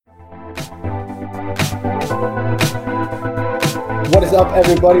is up,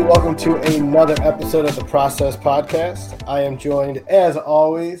 everybody? Welcome to another episode of the Process Podcast. I am joined, as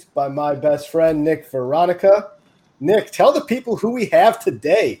always, by my best friend, Nick Veronica. Nick, tell the people who we have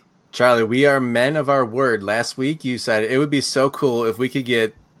today. Charlie, we are men of our word. Last week, you said it would be so cool if we could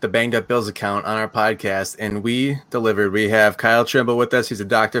get the Banged Up Bills account on our podcast, and we delivered. We have Kyle Trimble with us. He's a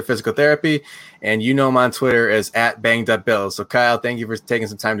doctor of physical therapy, and you know him on Twitter as @BangedUpBills. So, Kyle, thank you for taking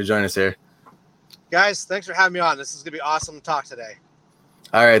some time to join us here. Guys, thanks for having me on. This is going to be awesome to talk today.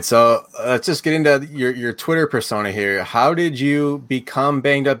 All right, so let's just get into your Twitter persona here. How did you become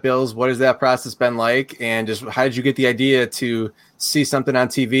Banged Up Bills? What has that process been like? And just how did you get the idea to see something on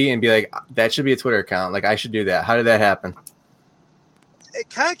TV and be like, that should be a Twitter account? Like, I should do that. How did that happen? It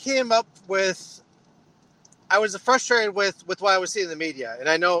kind of came up with, I was frustrated with what I was seeing in the media. And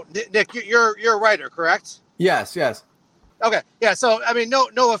I know, Nick, you're a writer, correct? Yes. Okay. Yeah. So, I mean,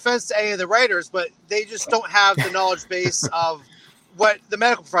 no offense to any of the writers, but they just don't have the knowledge base of what the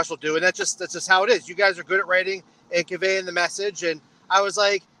medical professional do. And that's just how it is. You guys are good at writing and conveying the message. And I was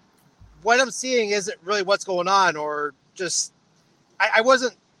like, what I'm seeing isn't really what's going on, or just, I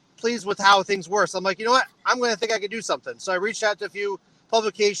wasn't pleased with how things were. So I'm like, you know what? I'm going to think I could do something. So I reached out to a few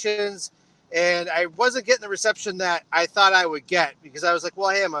publications, and I wasn't getting the reception that I thought I would get, because I was like,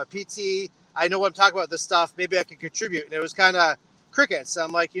 well, hey, I'm a PT. I know what I'm talking about this stuff. Maybe I could contribute. And it was kind of crickets. So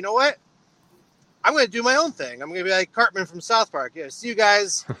I'm like, you know what? I'm going to do my own thing. I'm going to be like Cartman from South Park. Yeah, see you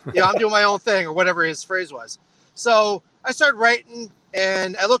guys. I'm doing my own thing, or whatever his phrase was. So I started writing,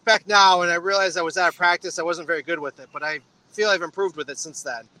 and I look back now and I realized I was out of practice. I wasn't very good with it, but I feel I've improved with it since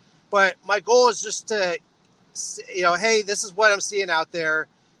then. But my goal is just to, hey, this is what I'm seeing out there.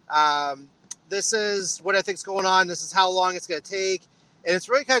 This is what I think is going on. This is how long it's going to take. And it's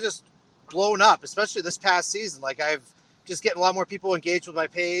really kind of just blown up, especially this past season. Like, I've just getting a lot more people engaged with my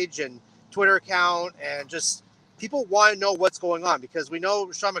page and Twitter account, and just people want to know what's going on, because we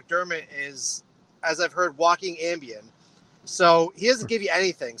know Sean McDermott is, as I've heard, walking Ambien. So he doesn't give you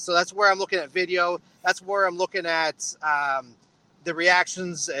anything. So that's where I'm looking at video. That's where I'm looking at the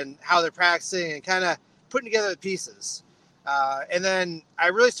reactions and how they're practicing and kind of putting together the pieces. And then I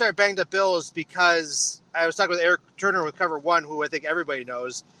really started Banged Up Bills because I was talking with Eric Turner with Cover One, who I think everybody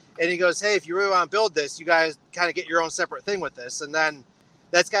knows. And he goes, hey, if you really want to build this, you guys kind of get your own separate thing with this. And then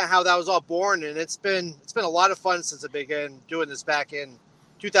that's kind of how that was all born. And it's been a lot of fun since I began doing this back in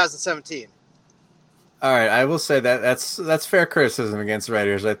 2017. All right, I will say that's fair criticism against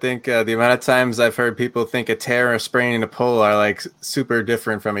writers. I think the amount of times I've heard people think a tear, a sprain, and a pull are like super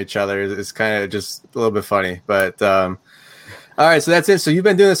different from each other is kind of just a little bit funny. But all right, so that's it. So you've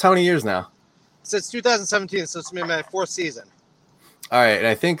been doing this how many years now? Since 2017, so it's been my fourth season. All right, and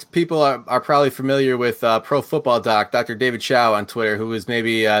I think people are probably familiar with Pro Football Doc, Dr. David Chow on Twitter, who was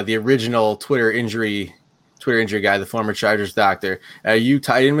maybe the original Twitter injury guy, the former Chargers doctor. Are you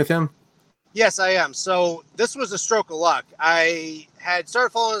tied in with him? Yes, I am. So this was a stroke of luck. I had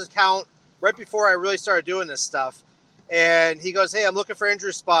started following his account right before I really started doing this stuff. And he goes, hey, I'm looking for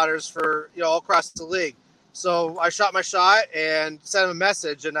injury spotters for, all across the league. So I shot my shot and sent him a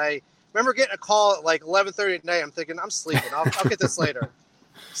message. And I remember getting a call at like 11:30 at night. I'm thinking, I'm sleeping. I'll get this later.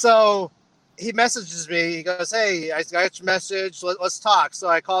 So he messages me. He goes, hey, I got your message. Let's talk. So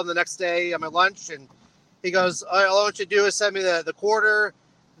I called him the next day on my lunch. And he goes, all I want you to do is send me the quarter,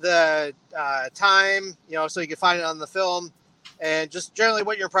 the time, so you can find it on the film, and just generally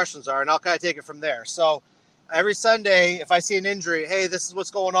what your impressions are, and I'll kind of take it from there. So every Sunday, if I see an injury, hey, this is what's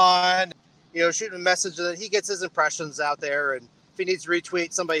going on, shoot him a message, and then he gets his impressions out there, and if he needs to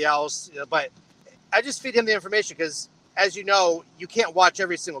retweet somebody else, but I just feed him the information, because as you know, you can't watch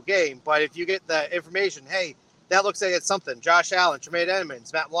every single game, but if you get the information, hey, that looks like it's something, Josh Allen, Tremaine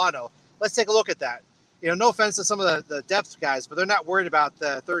Edmonds, Matt Milano, let's take a look at that. No offense to some of the depth guys, but they're not worried about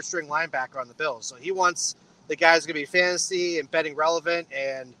the third string linebacker on the Bills. So he wants the guys going to be fantasy and betting relevant,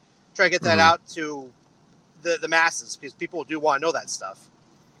 and try to get that out to the masses, because people do want to know that stuff.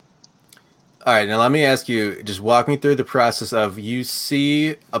 All right, now let me ask you, just walk me through the process of you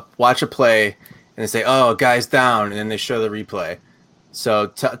watch a play and they say, oh, guy's down, and then they show the replay. So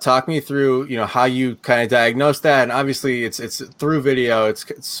talk me through, how you kind of diagnose that. And obviously it's through video. It's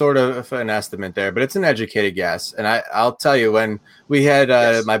sort of an estimate there, but it's an educated guess. And I'll tell you, when we had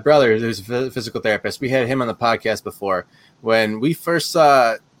my brother, who's a physical therapist, we had him on the podcast before. When we first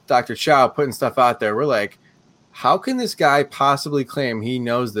saw Dr. Chow putting stuff out there, we're like, how can this guy possibly claim he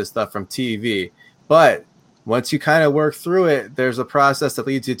knows this stuff from TV? But once you kind of work through it, there's a process that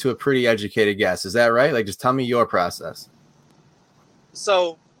leads you to a pretty educated guess. Is that right? Like, just tell me your process.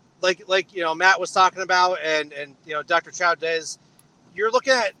 So like Matt was talking about, and Dr. Chow does, you're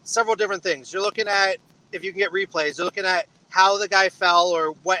looking at several different things. You're looking at if you can get replays. You're looking at, how the guy fell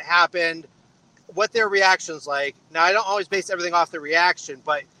or what happened, what their reaction's like. Now, I don't always base everything off the reaction,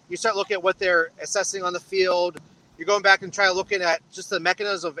 but you start looking at what they're assessing on the field. You're going back and trying looking at just the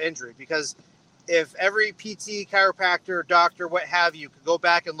mechanism of injury, because if every PT, chiropractor, doctor, what have you, could go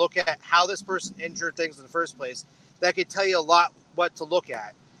back and look at how this person injured things in the first place, that could tell you a lot what to look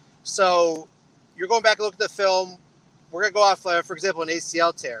at. So you're going back and look at the film. We're going to go off, for example, an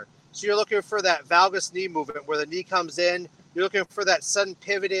ACL tear. So you're looking for that valgus knee movement where the knee comes in. You're looking for that sudden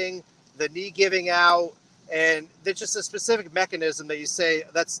pivoting, the knee giving out, and there's just a specific mechanism that you say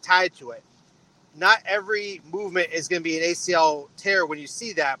that's tied to it. Not every movement is going to be an ACL tear when you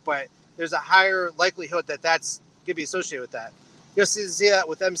see that, but there's a higher likelihood that that's going to be associated with that. You'll see that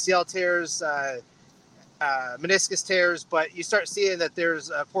with MCL tears, meniscus tears, but you start seeing that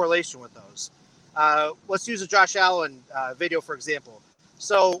there's a correlation with those. Let's use a Josh Allen video, for example.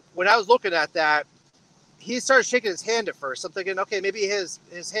 So when I was looking at that, he started shaking his hand at first. I'm thinking, okay, maybe his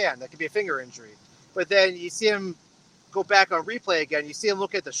hand, that could be a finger injury. But then you see him go back on replay again. You see him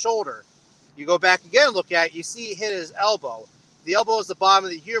look at the shoulder. You go back again and look at it. You see he hit his elbow. The elbow is the bottom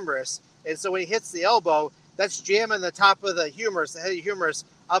of the humerus. And so when he hits the elbow, that's jamming the top of the humerus, the head of the humerus,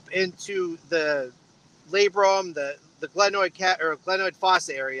 up into the labrum, the glenoid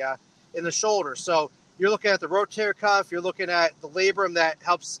fossa area in the shoulder. So you're looking at the rotator cuff. You're looking at the labrum that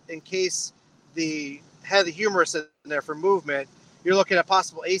helps encase the head of the humerus in there for movement. You're looking at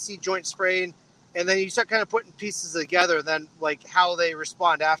possible AC joint sprain. And then you start kind of putting pieces together, and then like how they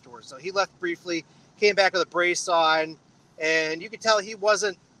respond afterwards. So he left briefly, came back with a brace on, and you could tell he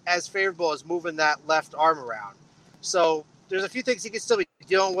wasn't as favorable as moving that left arm around. So there's a few things he could still be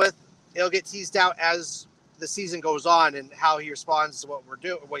dealing with. It'll get teased out as the season goes on and how he responds to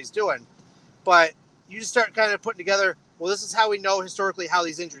what he's doing. But you just start kind of putting together, well, this is how we know historically how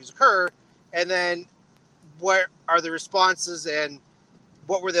these injuries occur, and then what are the responses and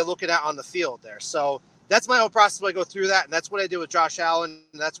what were they looking at on the field there. So that's my whole process when I go through that, and that's what I did with Josh Allen,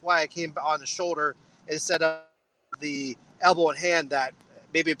 and that's why I came on the shoulder instead of the elbow and hand that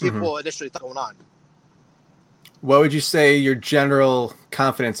maybe people initially thought going on. What would you say your general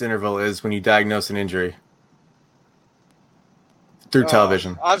confidence interval is when you diagnose an injury through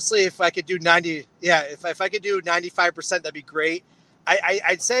television? Obviously, if I could do 90, if I could do 95%, that'd be great.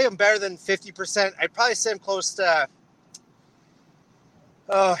 I'd say I'm better than 50%. I'd probably say I'm close to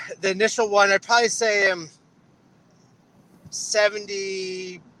the initial one. I'd probably say I'm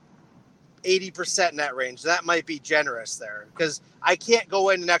 70, 80% in that range. That might be generous there because I can't go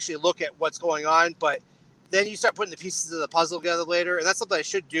in and actually look at what's going on, but then you start putting the pieces of the puzzle together later, and that's something I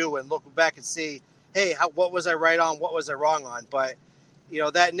should do and look back and see, hey, what was I right on? What was I wrong on? But,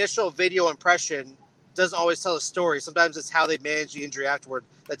 that initial video impression doesn't always tell a story. Sometimes it's how they manage the injury afterward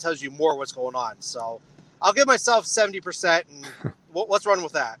that tells you more what's going on. So I'll give myself 70%, and let's run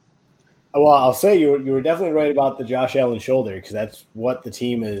with that. Well, I'll say you were definitely right about the Josh Allen shoulder because that's what the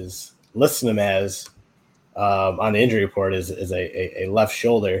team is listing him as on the injury report is a left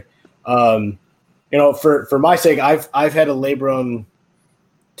shoulder. For my sake, I've had a labrum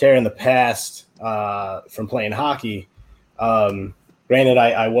tear in the past from playing hockey. Granted,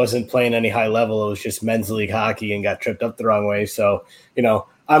 I wasn't playing any high level. It was just men's league hockey and got tripped up the wrong way. So,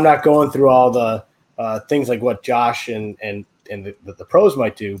 I'm not going through all the things like what Josh and the pros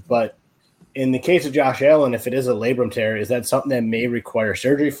might do. But in the case of Josh Allen, if it is a labrum tear, is that something that may require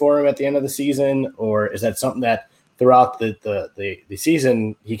surgery for him at the end of the season? Or is that something that throughout the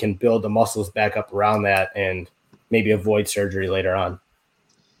season he can build the muscles back up around that and maybe avoid surgery later on?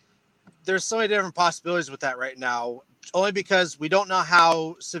 There's so many different possibilities with that right now, only because we don't know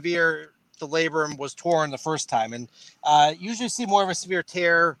how severe the labrum was torn the first time. And usually see more of a severe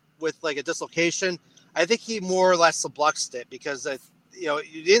tear with like a dislocation. I think he more or less subluxed it because,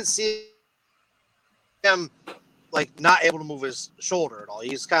 you didn't see him like not able to move his shoulder at all.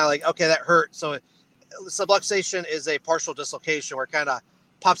 He's kind of like, okay, that hurt. So subluxation is a partial dislocation where it kind of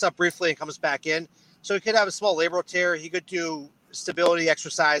pops up briefly and comes back in. So he could have a small labral tear. He could do stability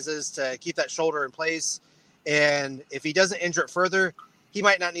exercises to keep that shoulder in place. And if he doesn't injure it further, he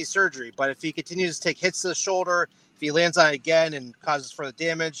might not need surgery. But if he continues to take hits to the shoulder, if he lands on it again and causes further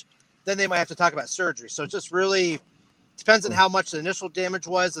damage, then they might have to talk about surgery. So it just really depends on how much the initial damage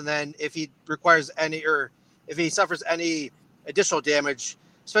was. And then if he requires if he suffers any additional damage,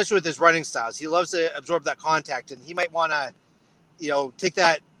 especially with his running styles, he loves to absorb that contact, and he might want to, take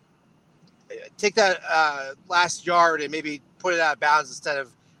that last yard and maybe put it out of bounds instead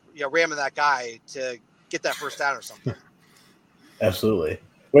of, ramming that guy to get that first down or something. Absolutely.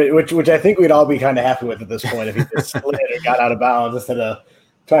 Which I think we'd all be kind of happy with at this point if he just slid or got out of bounds instead of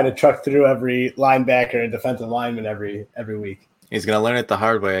trying to truck through every linebacker and defensive lineman every week. He's going to learn it the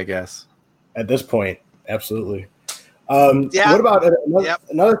hard way, I guess. At this point, absolutely. What about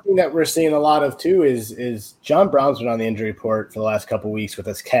another thing that we're seeing a lot of too is John Brown's been on the injury report for the last couple of weeks with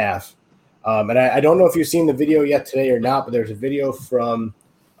his calf. And I don't know if you've seen the video yet today or not, but there's a video from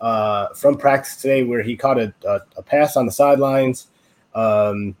practice today where he caught a pass on the sidelines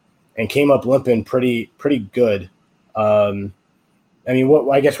and came up limping pretty good. What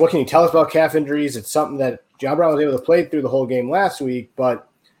can you tell us about calf injuries? It's something that John Brown was able to play through the whole game last week, but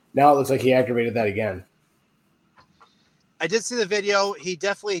now it looks like he aggravated that again. I did see the video. He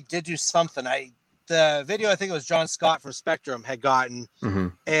definitely did do something. The video, I think it was John Scott from Spectrum had gotten,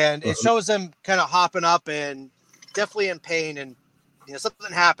 and it shows him kind of hopping up and definitely in pain, and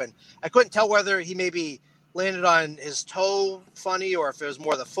something happened. I couldn't tell whether he maybe landed on his toe funny or if it was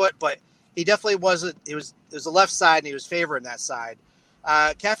more the foot, but he definitely wasn't. It was the left side, and he was favoring that side.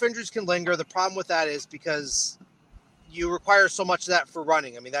 Calf injuries can linger. The problem with that is because you require so much of that for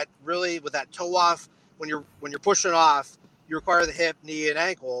running. I mean, that really, with that toe off, when you're pushing off, you require the hip, knee, and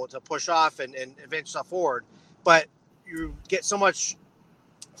ankle to push off and advance yourself forward. But you get so much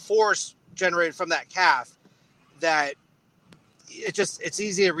force generated from that calf that it's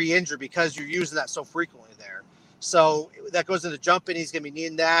easy to re-injure because you're using that so frequently there. So that goes into jumping. He's going to be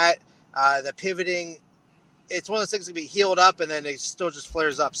needing that. The pivoting, it's one of those things that can be healed up and then it still just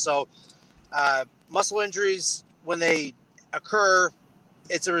flares up. So muscle injuries, when they occur,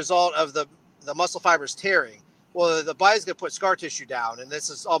 it's a result of the muscle fibers tearing. Well, the body's going to put scar tissue down, and this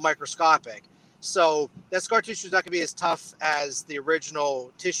is all microscopic. So that scar tissue is not going to be as tough as the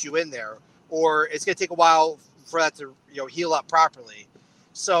original tissue in there, or it's going to take a while for that to heal up properly.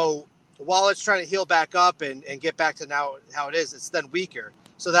 So while it's trying to heal back up and get back to now how it is, it's then weaker.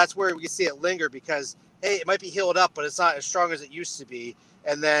 So that's where we can see it linger because, hey, it might be healed up, but it's not as strong as it used to be.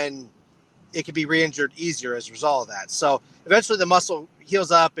 And then it can be re-injured easier as a result of that. So eventually the muscle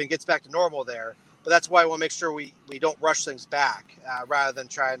heals up and gets back to normal there. But that's why I want to make sure we don't rush things back rather than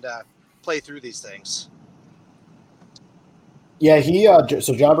trying to play through these things. Yeah,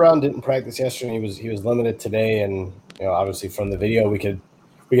 so John Brown didn't practice yesterday. He was limited today, and obviously from the video we could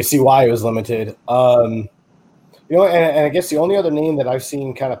see why he was limited. And I guess the only other name that I've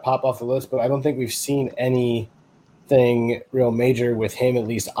seen kind of pop off the list, but I don't think we've seen anything real major with him, at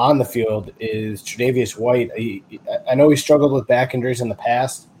least on the field, is Tre'Davious White. I know he struggled with back injuries in the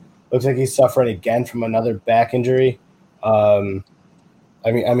past. Looks like he's suffering again from another back injury. Do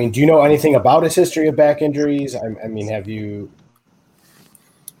you know anything about his history of back injuries? Have you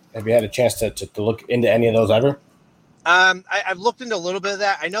had a chance to look into any of those ever? I've looked into a little bit of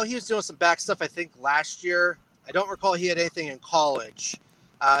that. I know he was doing some back stuff, I think, last year. I don't recall he had anything in college.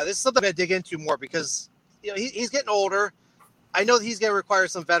 This is something I dig into more because he's getting older. I know that he's going to require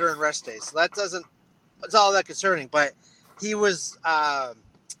some veteran rest days, so it's all that concerning. But he was.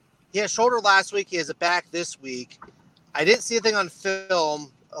 He had shoulder last week. He has a back this week. I didn't see anything on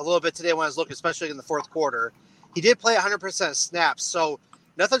film a little bit today when I was looking, especially in the fourth quarter. He did play 100% snaps, so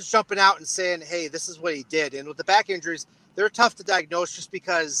nothing's jumping out and saying, hey, this is what he did. And with the back injuries, they're tough to diagnose just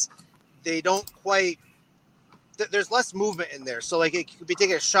because they don't quite – there's less movement in there. So, like, it could be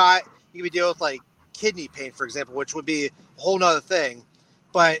taking a shot. You could be dealing with, like, kidney pain, for example, which would be a whole nother thing.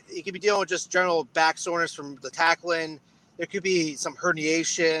 But you could be dealing with just general back soreness from the tackling. There could be some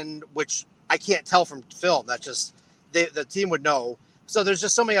herniation, which I can't tell from film. That's just the team would know. So there's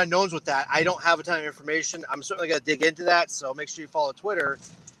just so many unknowns with that. I don't have a ton of information. I'm certainly going to dig into that. So make sure you follow Twitter,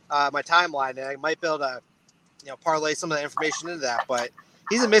 my timeline, and I might be able to, parlay some of the information into that. But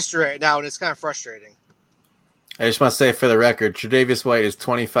he's a mystery right now, and it's kind of frustrating. I just want to say for the record, Tre'Davious White is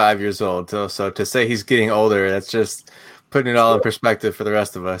 25 years old. So to say he's getting older, that's just putting it all in perspective for the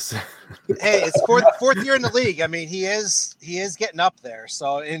rest of us. Hey, it's fourth year in the league. I mean, he is getting up there.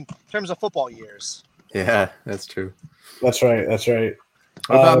 So in terms of football years. Yeah, that's true. That's right. What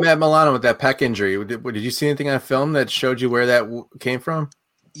about Matt Milano with that pec injury? Did you see anything on film that showed you where that came from?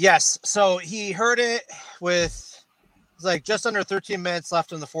 Yes. So he heard it with like just under 13 minutes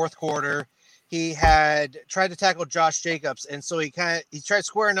left in the fourth quarter. He had tried to tackle Josh Jacobs, and so he tried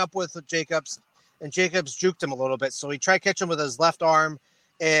squaring up with Jacobs, and Jacobs juked him a little bit. So he tried catching him with his left arm,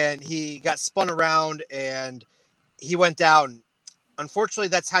 and he got spun around, and he went down. Unfortunately,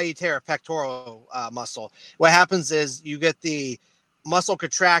 that's how you tear a pectoral muscle. What happens is you get the muscle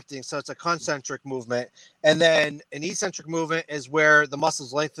contracting, so it's a concentric movement, and then an eccentric movement is where the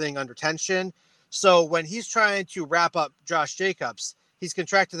muscle's lengthening under tension. So when he's trying to wrap up Josh Jacobs, he's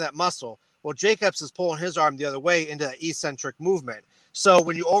contracting that muscle. Well, Jacobs is pulling his arm the other way into the eccentric movement. So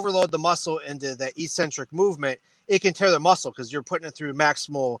when you overload the muscle into the eccentric movement, it can tear the muscle because you're putting it through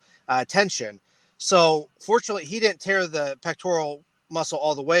maximal tension. So fortunately, he didn't tear the pectoral muscle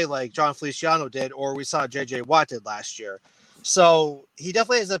all the way like John Feliciano did, or we saw JJ Watt did last year. So he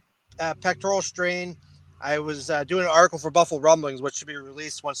definitely has a pectoral strain. I was doing an article for Buffalo Rumblings, which should be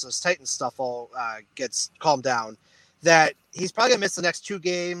released once this Titans stuff all gets calmed down, that he's probably going to miss the next 2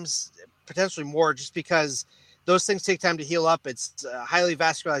 games, potentially more, just because those things take time to heal up. It's a highly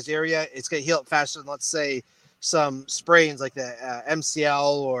vascularized area. It's going to heal up faster than, let's say, some sprains like the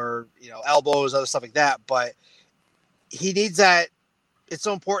MCL or, elbows, other stuff like that. But he needs that. It's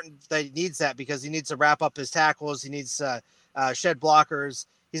so important that he needs that because he needs to wrap up his tackles. He needs to shed blockers.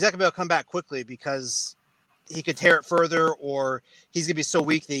 He's not going to be able to come back quickly because he could tear it further, or he's going to be so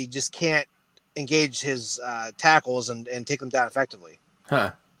weak that he just can't engage his tackles and take them down effectively.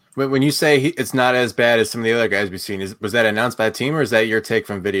 Huh. When you say it's not as bad as some of the other guys we've seen, was that announced by the team, or is that your take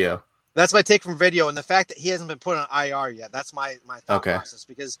from video? That's my take from video, and the fact that he hasn't been put on IR yet. That's my thought process,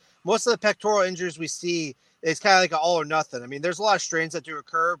 because most of the pectoral injuries we see, it's kind of like an all or nothing. I mean, there's a lot of strains that do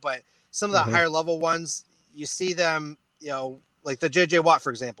occur, but some of the higher level ones, you see them, like the JJ Watt, for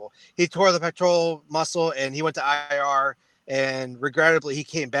example. He tore the pectoral muscle and he went to IR, and regrettably he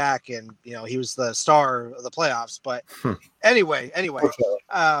came back and, he was the star of the playoffs. But anyway.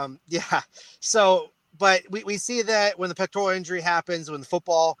 Yeah. So, but we see that when the pectoral injury happens, when the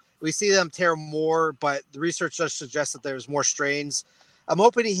football, we see them tear more, but the research does suggest that there's more strains. I'm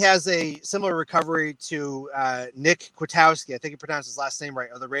hoping he has a similar recovery to Nick Kwiatkowski. I think he pronounced his last name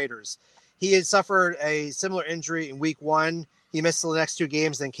right, of the Raiders. He had suffered a similar injury in week 1. He missed the next 2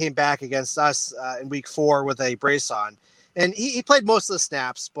 games, then came back against us in week 4 with a brace on. And he played most of the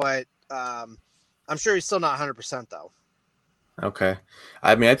snaps, but I'm sure he's still not 100% though. Okay.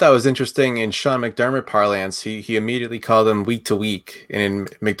 I mean, I thought it was interesting in Sean McDermott parlance. He immediately called them week to week. And in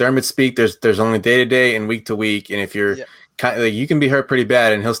McDermott speak, there's only day to day and week to week. And if you're you can be hurt pretty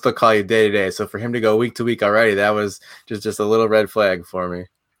bad and he'll still call you day to day. So for him to go week to week already, that was just a little red flag for me.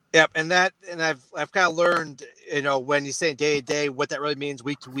 Yep. And I've kind of learned, when you say day to day, what that really means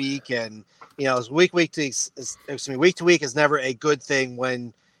week to week. And, week to week is never a good thing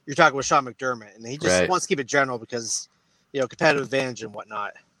when you're talking with Sean McDermott. And he just wants to keep it general because, competitive advantage and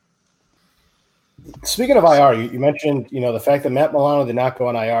whatnot. Speaking of IR, you mentioned, the fact that Matt Milano did not go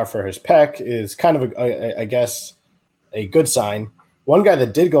on IR for his pec is kind of, I guess, a good sign. One guy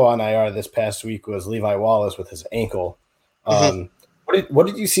that did go on IR this past week was Levi Wallace with his ankle. What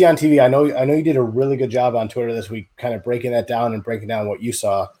did you see on TV? I know you did a really good job on Twitter this week, kind of breaking that down and breaking down what you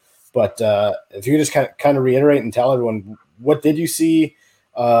saw. But if you could just kind of reiterate and tell everyone, what did you see?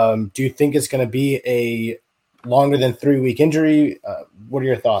 Do you think it's going to be a longer than 3-week injury? What are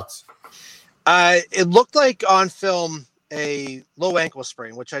your thoughts? It looked like on film a low ankle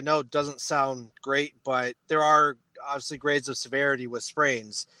sprain, which I know doesn't sound great, but there are obviously grades of severity with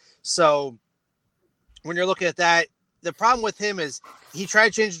sprains. So when you're looking at that, the problem with him is he tried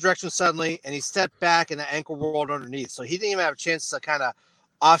to change direction suddenly and he stepped back and the ankle rolled underneath. So he didn't even have a chance to kind of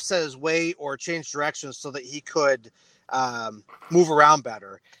offset his weight or change direction so that he could move around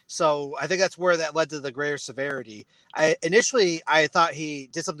better. So I think that's where that led to the greater severity. Initially I thought he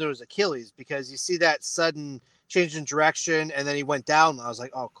did something to his Achilles because you see that sudden change in direction and then he went down. And I was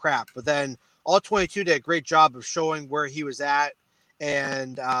like, oh crap. But then all 22 did a great job of showing where he was at.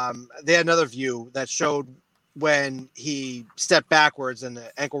 And they had another view that showed when he stepped backwards and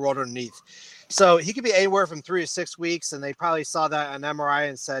the ankle rolled underneath. So he could be anywhere from 3 to 6 weeks. And they probably saw that on MRI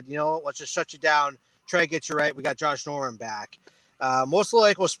and said, let's just shut you down. Try to get you right. We got Josh Norman back. Most of the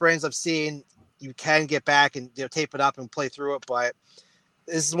ankle sprains I've seen, you can get back and tape it up and play through it. But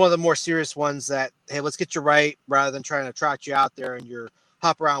this is one of the more serious ones that, hey, let's get you right rather than trying to trot you out there and you're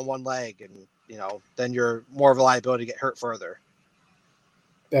hop around one leg and, then you're more of a liability to get hurt further.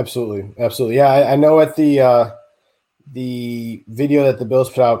 Absolutely. Yeah, I know at the video that the Bills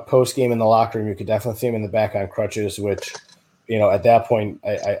put out post game in the locker room, you could definitely see him in the back on crutches, which, at that point,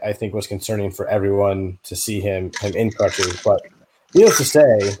 I think was concerning for everyone to see him in crutches. But needless to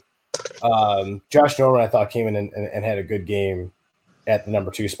say, Josh Norman, I thought, came in and had a good game at the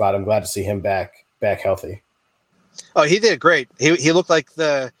number 2 spot. I'm glad to see him back healthy. Oh, he did great. He looked like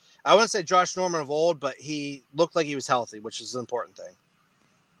I wouldn't say Josh Norman of old, but he looked like he was healthy, which is an important thing.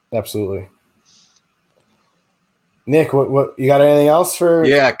 Absolutely. Nick, what you got anything else for?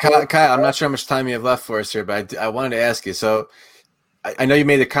 Yeah, Kyle, I'm not sure how much time you have left for us here, but I wanted to ask you. So I know you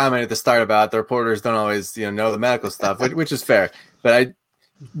made the comment at the start about the reporters don't always know the medical stuff, which is fair. But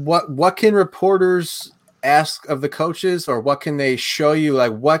what can reporters ask of the coaches, or what can they show you?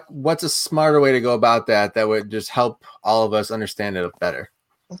 Like what's a smarter way to go about that would just help all of us understand it better?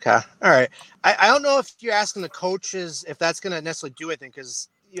 Okay. All right. I don't know if you're asking the coaches if that's going to necessarily do anything, because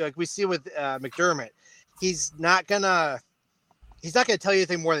like we see with McDermott, he's not going to tell you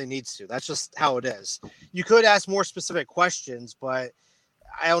anything more than he needs to. That's just how it is. You could ask more specific questions, but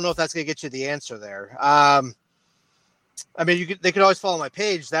I don't know if that's going to get you the answer there. I mean, they could always follow my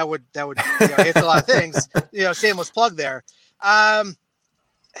page. That would answer a lot of things. Shameless plug there.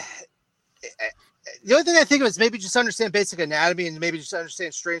 The only thing I think of is maybe just understand basic anatomy and maybe just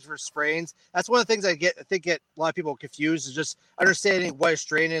understand strains versus sprains. That's one of the things I think get a lot of people confused, is just understanding what a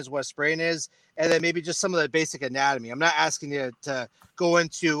strain is, what a sprain is, and then maybe just some of the basic anatomy. I'm not asking you to go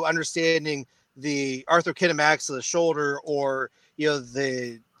into understanding the arthrokinematics of the shoulder or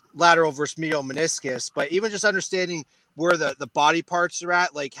the lateral versus medial meniscus, but even just understanding where the body parts are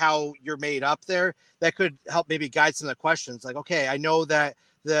at, like how you're made up there, that could help maybe guide some of the questions. Like, okay, I know that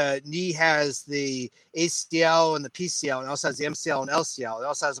the knee has the ACL and the PCL, and also has the MCL and LCL. It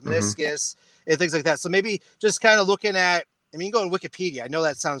also has a meniscus and things like that. So maybe just kind of looking at, I mean, you go to Wikipedia. I know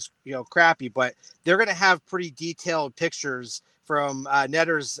that sounds crappy, but they're going to have pretty detailed pictures from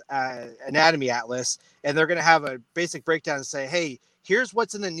Netter's Anatomy Atlas, and they're going to have a basic breakdown and say, hey, here's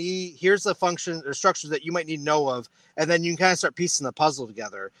what's in the knee, here's the function or structures that you might need to know of, and then you can kind of start piecing the puzzle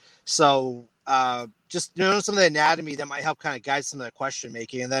together. So just some of the anatomy that might help kind of guide some of the question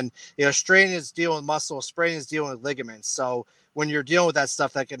making. And then strain is dealing with muscle, sprain is dealing with ligaments. So when you're dealing with that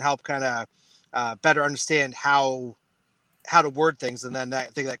stuff, that can help kind of better understand how to word things. And then I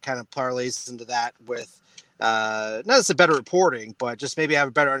think that kind of parlays into that with not just a better reporting, but just maybe have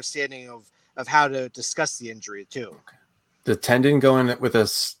a better understanding of how to discuss the injury too. The tendon going with a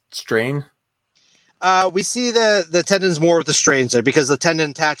strain? We see the tendons more with the strains there, because the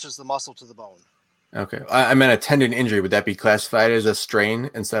tendon attaches the muscle to the bone. Okay. I meant a tendon injury. Would that be classified as a strain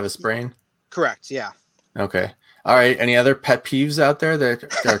instead of a sprain? Correct. Yeah. Okay. All right. Any other pet peeves out there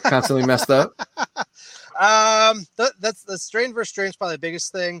that are constantly messed up? That's the strain versus strain is probably the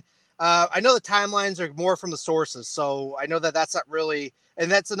biggest thing. I know the timelines are more from the sources, so I know that's not really, and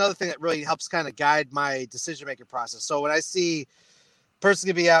that's another thing that really helps kind of guide my decision-making process. So when I see person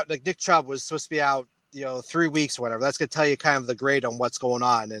could be out, like Nick Chubb was supposed to be out, 3 weeks or whatever, that's going to tell you kind of the grade on what's going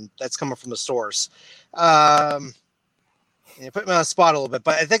on, and that's coming from the source. Put me on the spot a little bit,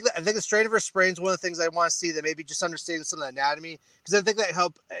 but I think the strain versus sprain is one of the things I want to see, that maybe just understanding some of the anatomy, because I think that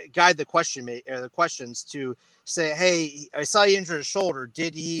help guide the questions to say, hey, I saw you injure his shoulder.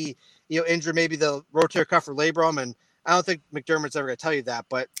 Did he, injure maybe the rotator cuff or labrum? And I don't think McDermott's ever going to tell you that,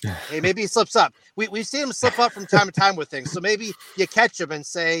 but hey, maybe he slips up. We've seen him slip up from time to time with things. So maybe you catch him and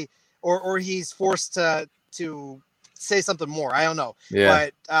say, or he's forced to say something more. I don't know. Yeah.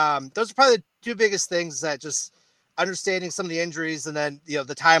 But those are probably the two biggest things, that just understanding some of the injuries, and then the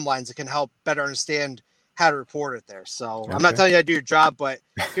timelines that can help better understand how to report it there. So okay. I'm not telling you how to do your job, but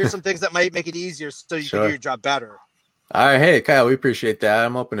here's some things that might make it easier so you can do your job better. All right. Hey, Kyle, we appreciate that.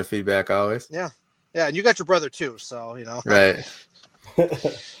 I'm open to feedback always. Yeah. Yeah. And you got your brother too. So, Right.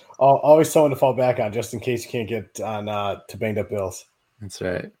 Always someone to fall back on, just in case you can't get on to banged up Bills. That's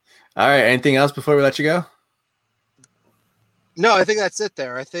right. All right. Anything else before we let you go? No, I think that's it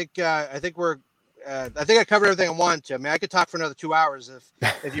there. I think we're, I think I covered everything I wanted to. I mean, I could talk for another 2 hours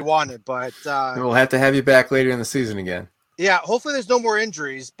if you wanted, but we'll have to have you back later in the season again. Yeah, hopefully there's no more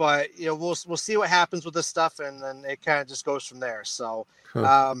injuries, but we'll see what happens with this stuff, and then it kind of just goes from there. So,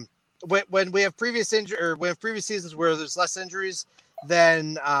 cool. When we have previous seasons where there's less injuries,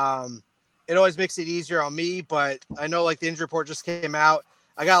 then it always makes it easier on me. But I know, like, the injury report just came out.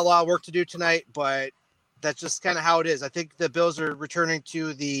 I got a lot of work to do tonight, but that's just kind of how it is. I think the Bills are returning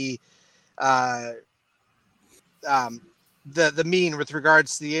to the mean with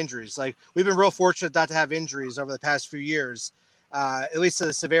regards to the injuries. Like, we've been real fortunate not to have injuries over the past few years, at least to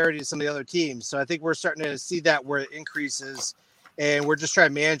the severity of some of the other teams. So I think we're starting to see that where it increases, and we're just trying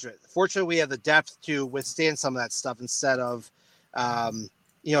to manage it. Fortunately, we have the depth to withstand some of that stuff instead of,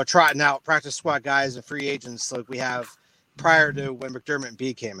 trotting out practice squad guys and free agents like we have prior to when McDermott and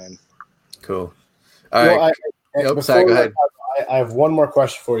B came in. Cool. All right. Go ahead. I have one more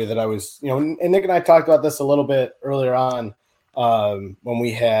question for you that I was, and Nick and I talked about this a little bit earlier on when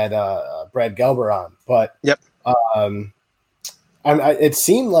we had Brad Gelber on. But yep, it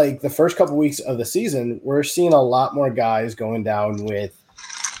seemed like the first couple weeks of the season, we're seeing a lot more guys going down with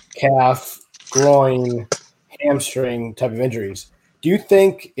calf, groin, hamstring type of injuries. Do you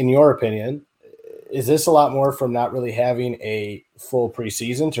think, in your opinion, is this a lot more from not really having a full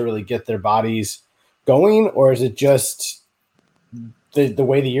preseason to really get their bodies going, or is it just the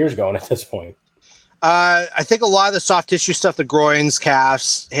way the year's going at this point? I think a lot of the soft tissue stuff, the groins,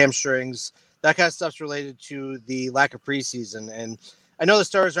 calves, hamstrings, that kind of stuff's related to the lack of preseason. And I know the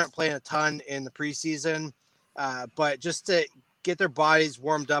starters aren't playing a ton in the preseason, but just to get their bodies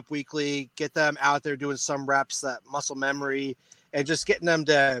warmed up weekly, get them out there doing some reps, that muscle memory, and just getting them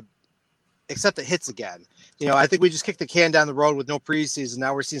to accept the hits again. I think we just kicked the can down the road with no preseason.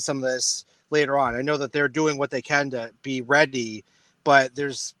 Now we're seeing some of this later on. I know that they're doing what they can to be ready, but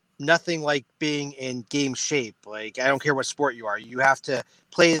there's nothing like being in game shape. Like, I don't care what sport you are. You have to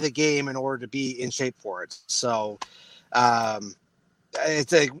play the game in order to be in shape for it. So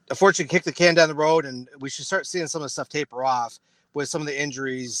it's unfortunately kick the can down the road, and we should start seeing some of the stuff taper off with some of the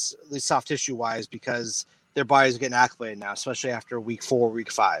injuries, at least soft tissue wise, because their bodies are getting acclimated now, especially after week 4,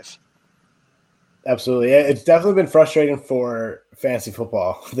 week 5. Absolutely. It's definitely been frustrating for fantasy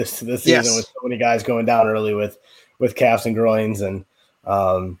football this season with so many guys going down early with calves and groins and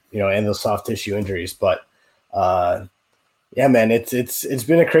and those soft tissue injuries. But yeah, man, it's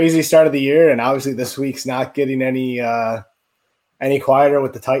been a crazy start of the year, and obviously this week's not getting any quieter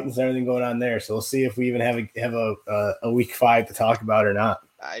with the Titans and everything going on there. So we'll see if we even have a week 5 to talk about or not.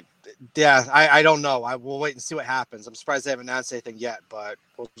 I don't know. We'll wait and see what happens. I'm surprised they haven't announced anything yet, but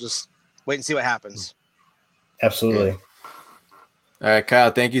we'll just wait and see what happens. Absolutely. All right, Kyle,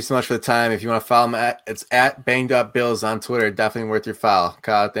 thank you so much for the time. If you want to follow him, it's at Banged Up Bills on Twitter. Definitely worth your follow.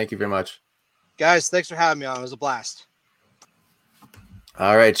 Kyle, thank you very much. Guys, thanks for having me on. It was a blast.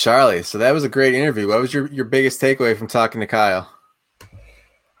 All right, Charlie. So that was a great interview. What was your biggest takeaway from talking to Kyle?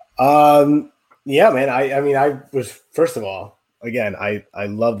 Yeah, man. I was, first of all, again, I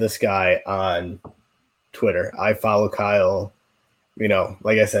love this guy on Twitter. I follow Kyle.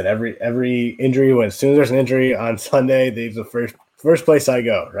 Like I said, every injury, as soon as there's an injury on Sunday, he's the first place I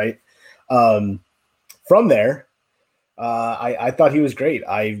go, right? From there, I thought he was great.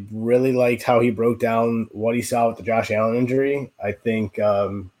 I really liked how he broke down what he saw with the Josh Allen injury. I think,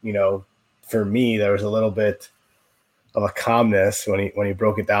 for me, there was a little bit of a calmness when he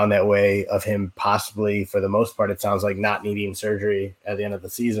broke it down that way, of him possibly, for the most part, it sounds like not needing surgery at the end of the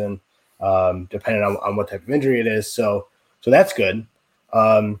season, depending on what type of injury it is. So that's good.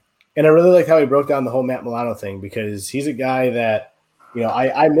 And I really liked how he broke down the whole Matt Milano thing, because he's a guy that,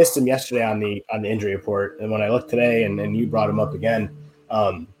 I missed him yesterday on the injury report. And when I looked today and you brought him up again,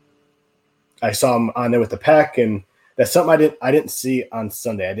 I saw him on there with the pec, and that's something I didn't see on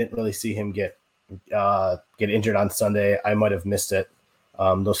Sunday. I didn't really see him get injured on Sunday. I might have missed it.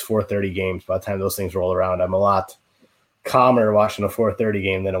 Those 4:30 games, by the time those things roll around, I'm a lot calmer watching a 4:30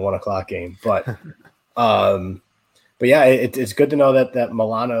 game than a 1:00 game. But yeah, it's good to know that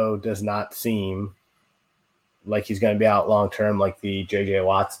Milano does not seem like he's going to be out long term, like the JJ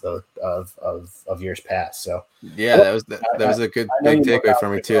Watts of years past. So yeah, that was a good big takeaway for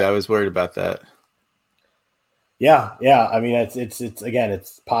me too. I was worried about that. Yeah. I mean, it's again,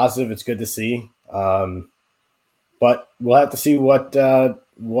 it's positive. It's good to see. But we'll have to see what the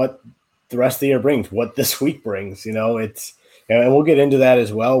rest of the year brings, what this week brings. And we'll get into that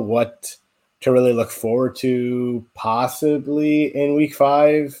as well. What to really look forward to possibly in week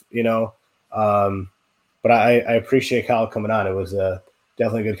 5, but I appreciate Kyle coming on. It was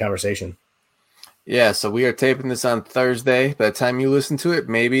definitely a good conversation. Yeah, so we are taping this on Thursday. By the time you listen to it,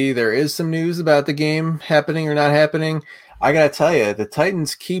 maybe there is some news about the game happening or not happening. I got to tell you, the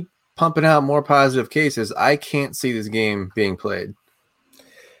Titans keep pumping out more positive cases. I can't see this game being played.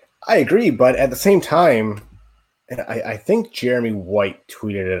 I agree, but at the same time, I think Jeremy White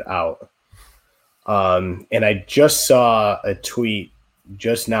tweeted it out. And I just saw a tweet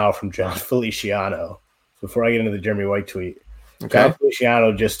just now from John Feliciano. Before I get into the Jeremy White tweet, okay. John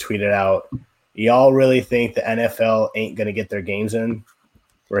Feliciano just tweeted out, "Y'all really think the NFL ain't going to get their games in?"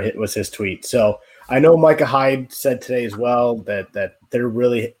 Was his tweet. So I know Micah Hyde said today as well that they're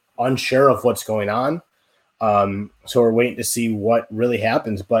really unsure of what's going on. So we're waiting to see what really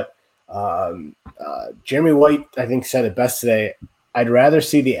happens. But Jeremy White, I think, said it best today. I'd rather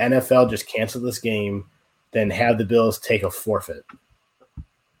see the NFL just cancel this game than have the Bills take a forfeit.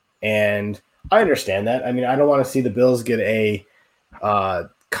 And I understand that. I mean, I don't want to see the Bills get a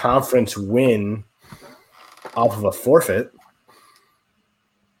conference win off of a forfeit.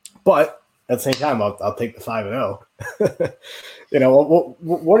 But at the same time, I'll take the 5-0.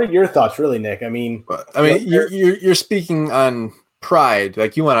 What are your thoughts, really, Nick? I mean, you're speaking on pride,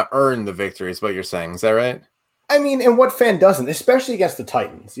 like you want to earn the victory. Is what you're saying? Is that right? I mean, and what fan doesn't, especially against the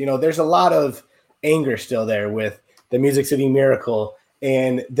Titans? There's a lot of anger still there with the Music City Miracle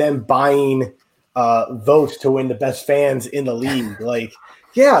and them buying votes to win the best fans in the league. Like,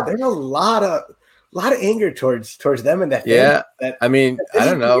 yeah, there's a lot of anger towards them and that. Yeah, I mean, I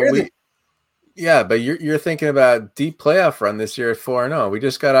don't know. Yeah, but you're thinking about deep playoff run this year at 4-0. We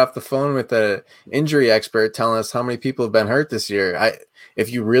just got off the phone with the injury expert telling us how many people have been hurt this year.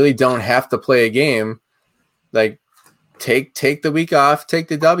 If you really don't have to play a game, like take the week off, take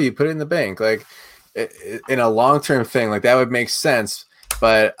the W, put it in the bank. Like in a long-term thing, like that would make sense.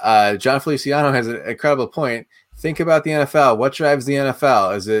 But John Feliciano has an incredible point. Think about the NFL. What drives the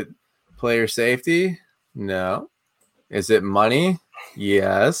NFL? Is it player safety? No. Is it money?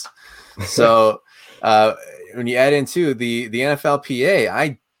 Yes. So when you add into the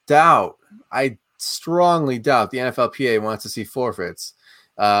NFLPA, I strongly doubt the NFLPA wants to see forfeits.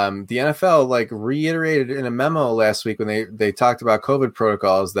 The NFL like reiterated in a memo last week when they talked about COVID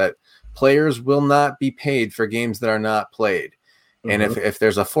protocols that players will not be paid for games that are not played. And if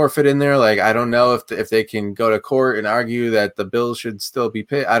there's a forfeit in there, like I don't know if they can go to court and argue that the Bills should still be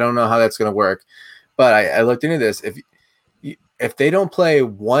paid. I don't know how that's going to work. But I looked into this. If they don't play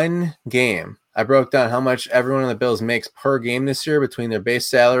one game, I broke down how much everyone on the Bills makes per game this year between their base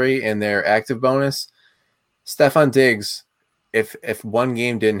salary and their active bonus. Stephon Diggs, if one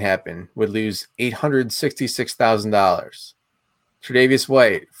game didn't happen, would lose $866,000. Tre'Davious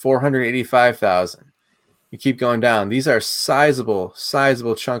White, $485,000. You keep going down. These are sizable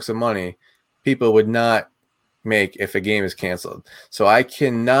chunks of money people would not make if a game is canceled. So I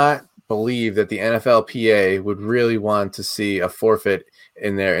cannot believe that the NFLPA would really want to see a forfeit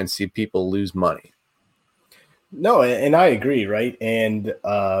in there and see people lose money. No, and I agree, right? And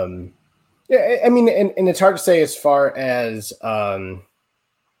yeah, I mean, and it's hard to say as far as how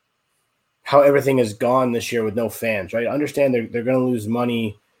everything has gone this year with no fans, right? I understand they're going to lose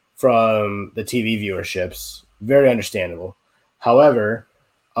money from the TV viewerships. Very understandable. However,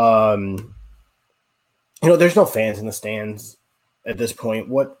 there's no fans in the stands at this point.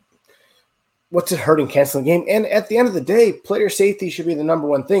 What's it hurting canceling a game? And at the end of the day, player safety should be the number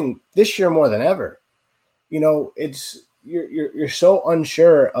one thing this year more than ever. It's you're so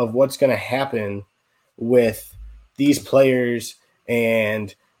unsure of what's going to happen with these players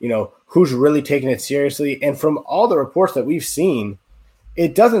and, who's really taking it seriously. And from all the reports that we've seen,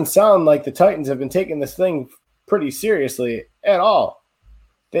 it doesn't sound like the Titans have been taking this thing pretty seriously at all.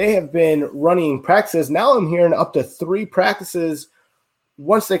 They have been running practices. Now I'm hearing up to 3 practices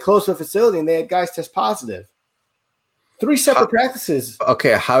once they closed the facility and they had guys test positive. 3 separate practices.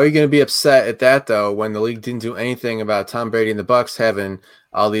 Okay, how are you going to be upset at that, though, when the league didn't do anything about Tom Brady and the Bucs having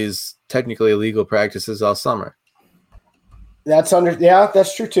all these technically illegal practices all summer? That's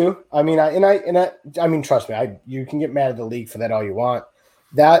true too. I mean, I mean, trust me, you can get mad at the league for that all you want.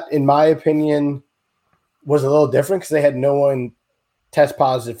 That, in my opinion, was a little different because they had no one test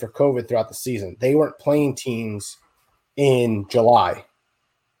positive for COVID throughout the season. They weren't playing teams in July.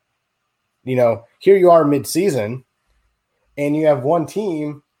 Here you are mid-season, and you have one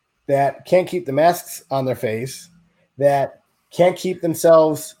team that can't keep the masks on their face, that can't keep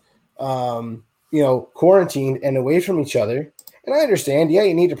themselves, quarantined and away from each other. And I understand,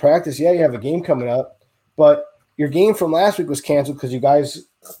 you need to practice. You have a game coming up, but your game from last week was canceled because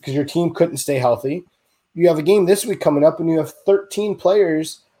your team couldn't stay healthy. You have a game this week coming up, and you have 13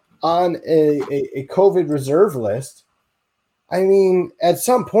 players on a COVID reserve list. I mean, at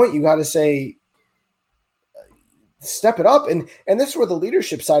some point, you got to say, step it up. And this is where the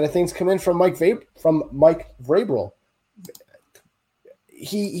leadership side of things come in from Mike Vrabel.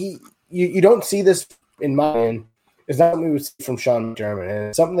 You don't see this in my end. It's not what we would see from Sean McDermott. And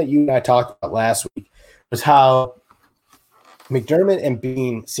it's something that you and I talked about last week was how McDermott and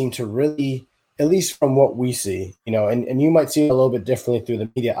Beane seem to really, at least from what we see, and you might see it a little bit differently through the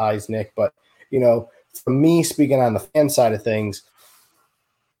media eyes, Nick, but, from me speaking on the fan side of things,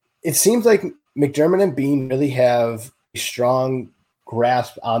 it seems like McDermott and Beane really have a strong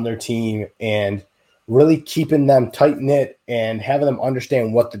grasp on their team and really keeping them tight-knit and having them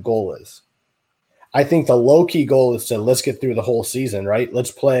understand what the goal is. I think the low-key goal is to let's get through the whole season, right?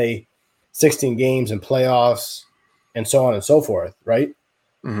 Let's play 16 games and playoffs and so on and so forth, right?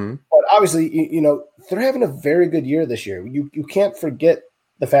 Mm-hmm. But obviously, they're having a very good year this year. You can't forget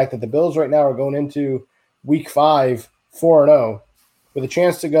the fact that the Bills right now are going into week 5, 4-0, with a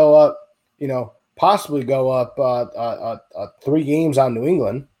chance to go up, possibly go up 3 games on New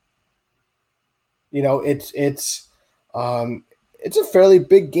England. It's a fairly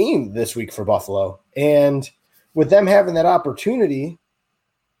big game this week for Buffalo. And with them having that opportunity,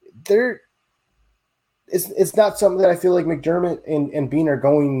 it's not something that I feel like McDermott and Beane are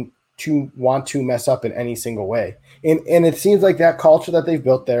going to want to mess up in any single way. And it seems like that culture that they've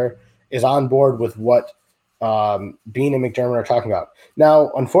built there is on board with what Beane and McDermott are talking about. Now,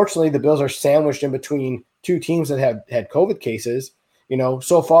 unfortunately, the Bills are sandwiched in between 2 teams that have had COVID cases.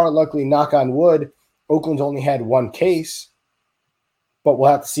 So far, luckily, knock on wood, Oakland's only had one case, but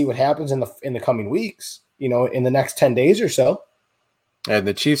we'll have to see what happens in the coming weeks, in the next 10 days or so. And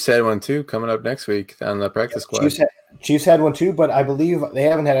the Chiefs had one too coming up next week on the practice squad. Chiefs had one too, but I believe they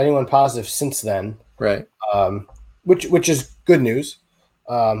haven't had anyone positive since then. Right. Which is good news.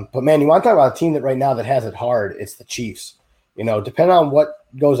 But man, you want to talk about a team that right now that has it hard, it's the Chiefs. Depending on what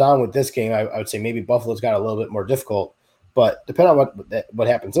goes on with this game, I would say maybe Buffalo's got a little bit more difficult, but depending on what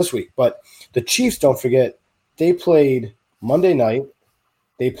happens this week. But the Chiefs, don't forget, they played Monday night,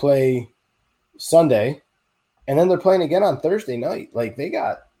 they play Sunday, and then they're playing again on Thursday night. Like, they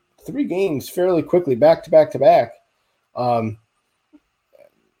got 3 games fairly quickly, back to back to back. I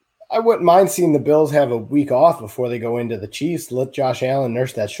wouldn't mind seeing the Bills have a week off before they go into the Chiefs. Let Josh Allen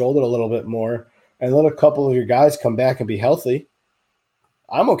nurse that shoulder a little bit more and let a couple of your guys come back and be healthy.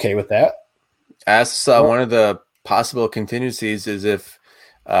 I'm okay with that. As one of the possible contingencies is if,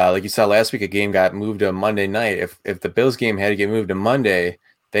 like you saw last week, a game got moved to Monday night. If the Bills game had to get moved to Monday,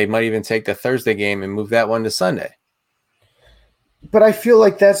 they might even take the Thursday game and move that one to Sunday. But I feel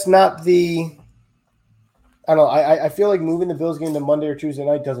like that's not the – I don't know. I feel like moving the Bills game to Monday or Tuesday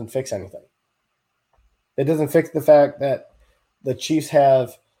night doesn't fix anything. It doesn't fix the fact that the Chiefs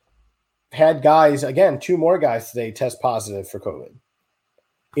have had guys, again, 2 more guys today test positive for COVID.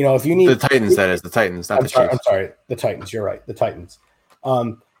 If you need the Titans, that is the Titans, not the Chiefs. I'm sorry, the Titans. You're right, the Titans.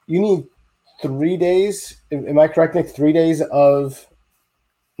 You need 3 days. Am I correct, Nick? 3 days of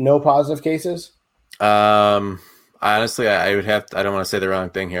no positive cases. Honestly, I would have to, I don't want to say the wrong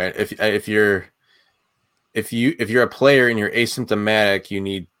thing here. If you're a player and you're asymptomatic, you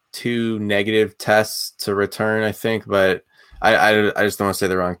need 2 negative tests to return, I think. But I just don't want to say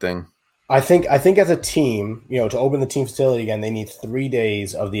the wrong thing. I think as a team, to open the team facility again, they need 3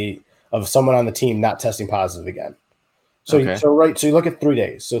 days of someone on the team not testing positive again. So okay. So you look at 3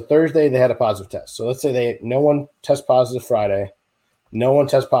 days. So Thursday they had a positive test. So let's say no one test positive Friday, no one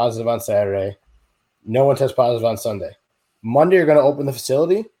test positive on Saturday, no one test positive on Sunday. Monday you're going to open the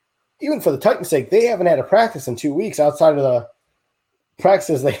facility. Even for the Titans' sake, they haven't had a practice in 2 weeks outside of the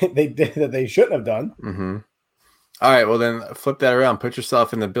practices they did that they shouldn't have done. Mm-hmm. All right, well then flip that around. Put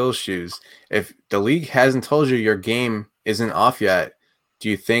yourself in the Bills' shoes. If the league hasn't told you your game isn't off yet, do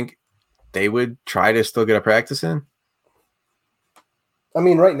you think they would try to still get a practice in? I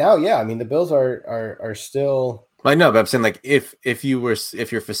mean, right now, yeah. I mean, the Bills are still. I know, but I'm saying, like, if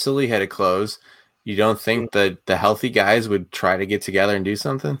your facility had to close, you don't think that the healthy guys would try to get together and do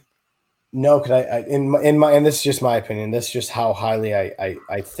something? No, because and this is just my opinion. This is just how highly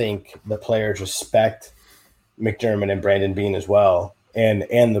I think the players respect McDermott and Brandon Beane as well,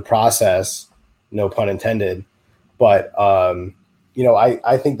 and the process, no pun intended. But I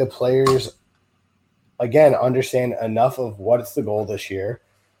think the players, again, understand enough of what's the goal this year,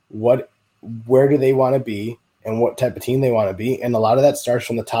 where do they want to be, and what type of team they want to be, and a lot of that starts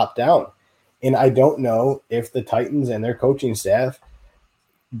from the top down. And I don't know if the Titans and their coaching staff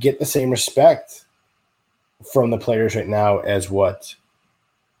get the same respect from the players right now as what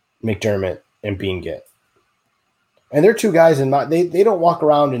McDermott and Beane get. And they're 2 guys they don't walk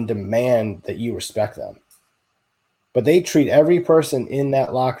around and demand that you respect them. But they treat every person in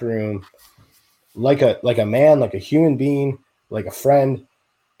that locker room like a man, like a human being, like a friend.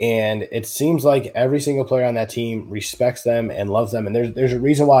 And it seems like every single player on that team respects them and loves them. And there's a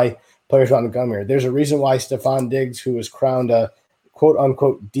reason why players want to come here. There's a reason why Stephon Diggs, who was crowned a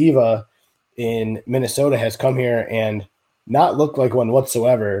quote-unquote diva in Minnesota, has come here and not looked like one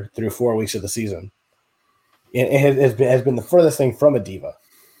whatsoever through 4 weeks of the season. It has been the furthest thing from a diva.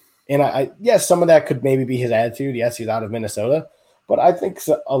 And yes, some of that could maybe be his attitude. Yes, he's out of Minnesota. But I think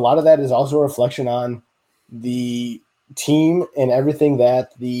a lot of that is also a reflection on the team and everything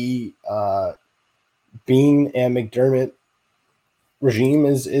that the Beane and McDermott regime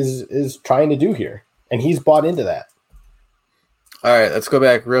is trying to do here. And he's bought into that. All right, let's go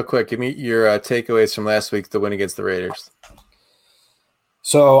back real quick. Give me your takeaways from last week, the win against the Raiders.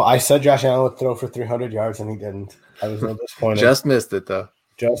 So I said Josh Allen would throw for 300 yards, and he didn't. I was a little disappointed. Just missed it, though.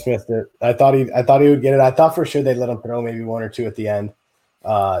 Just missed it. I thought he would get it. I thought for sure they'd let him throw maybe 1 or 2 at the end,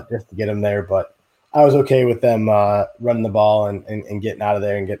 just to get him there. But I was okay with them running the ball and getting out of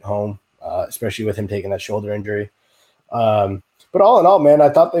there and getting home, especially with him taking that shoulder injury. But all in all, man, I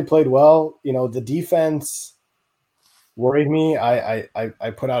thought they played well. The defense worried me.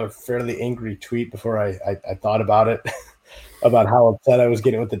 I put out a fairly angry tweet before I thought about it, about how upset I was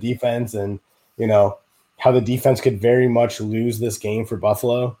getting with the defense and, how the defense could very much lose this game for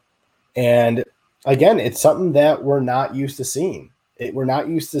Buffalo. And again, it's something that we're not used to seeing. We're not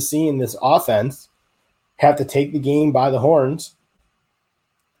used to seeing this offense have to take the game by the horns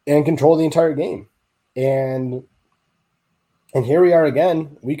and control the entire game. And here we are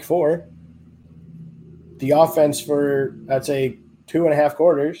again, week 4. The offense for, I'd say, 2.5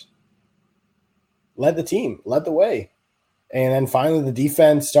 quarters led the team, led the way. And then finally the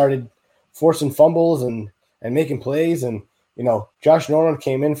defense started forcing fumbles and making plays. And, Josh Norman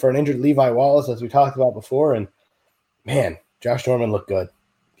came in for an injured Levi Wallace, as we talked about before. And, man, Josh Norman looked good.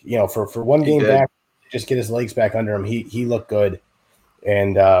 For one game back, just get his legs back under him, he looked good.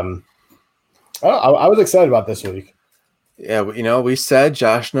 And I was excited about this week. Yeah, we said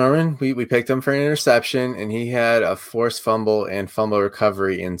Josh Norman, we picked him for an interception, and he had a forced fumble and fumble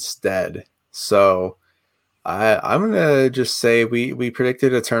recovery instead. So I'm going to just say we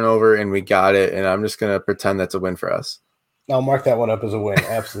predicted a turnover, and we got it, and I'm just going to pretend that's a win for us. I'll mark that one up as a win.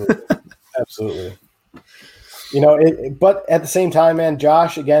 Absolutely. Absolutely. But at the same time, man,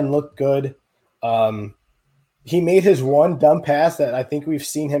 Josh, again, looked good. He made his one dumb pass that I think we've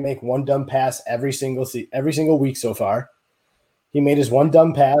seen him make one dumb pass every single week so far. He made his one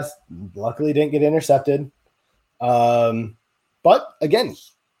dumb pass. Luckily, didn't get intercepted. But again,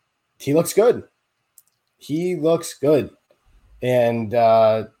 he looks good. He looks good. And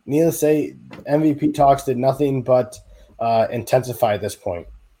needless to say, MVP talks did nothing but intensify at this point.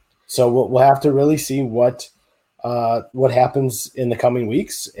 So we'll have to really see what happens in the coming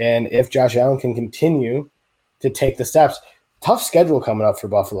weeks, and if Josh Allen can continue to take the steps. Tough schedule coming up for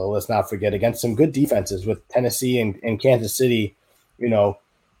Buffalo, let's not forget, against some good defenses with Tennessee and Kansas City,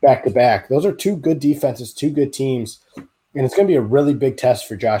 back to back. Those are 2 good defenses, 2 good teams, and it's going to be a really big test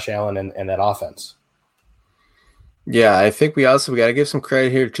for Josh Allen and that offense. Yeah, I think we got to give some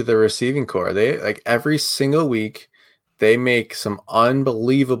credit here to the receiving core. They every single week they make some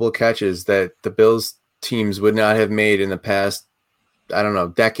unbelievable catches that the Bills teams would not have made in the past, I don't know,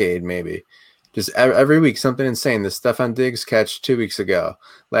 decade maybe. Just every week, something insane. The Stephon Diggs catch 2 weeks ago.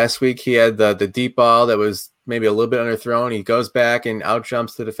 Last week, he had the deep ball that was maybe a little bit underthrown. He goes back and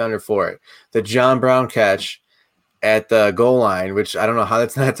out-jumps the defender for it. The John Brown catch at the goal line, which I don't know how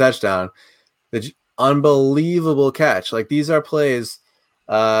that's not a touchdown. The unbelievable catch. These are plays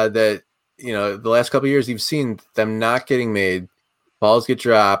that, the last couple of years, you've seen them not getting made. Balls get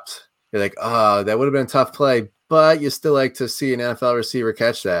dropped. You're like, oh, that would have been a tough play. But you still like to see an NFL receiver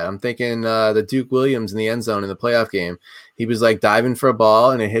catch that. I'm thinking the Duke Williams in the end zone in the playoff game. He was diving for a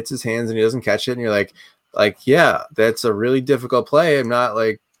ball and it hits his hands and he doesn't catch it. And you're like, yeah, that's a really difficult play. I'm not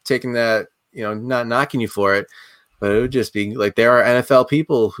taking that, not knocking you for it, but it would just be there are NFL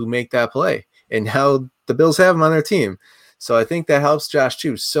people who make that play, and now the Bills have him on their team. So I think that helps Josh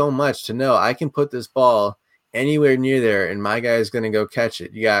too so much to know I can put this ball anywhere near there and my guy is going to go catch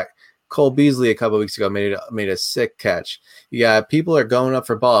it. You got Cole Beasley a couple of weeks ago made a sick catch. You got people are going up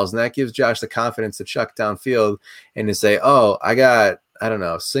for balls, and that gives Josh the confidence to chuck downfield and to say, oh, I got, I don't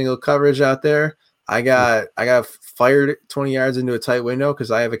know, single coverage out there. I got fired 20 yards into a tight window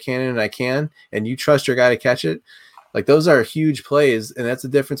because I have a cannon and I can, and you trust your guy to catch it. Those are huge plays, and that's the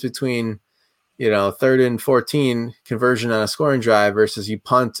difference between, 3rd and 14 conversion on a scoring drive versus you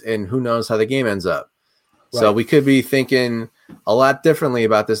punt and who knows how the game ends up. Right. So we could be thinking a lot differently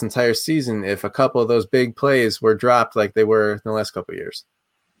about this entire season if a couple of those big plays were dropped like they were in the last couple of years.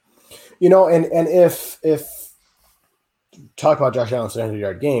 And if talk about Josh Allen's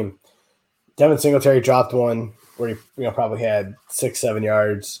 100-yard game, Devin Singletary dropped one where he probably had 6-7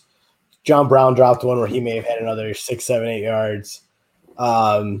 yards. John Brown dropped one where he may have had another 6, 7, 8 yards.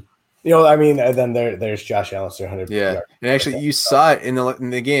 And then there's Josh Allen's 100. Yeah, and actually you saw it in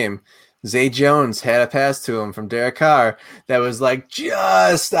the game. Zay Jones had a pass to him from Derek Carr that was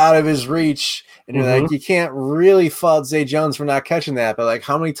just out of his reach. And you're you can't really fault Zay Jones for not catching that. But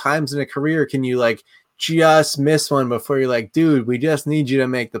how many times in a career can you just miss one before you're like, dude, we just need you to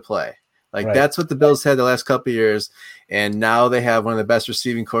make the play. Right. That's what the Bills had the last couple of years. And now they have one of the best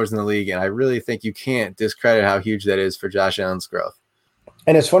receiving cores in the league. And I really think you can't discredit how huge that is for Josh Allen's growth.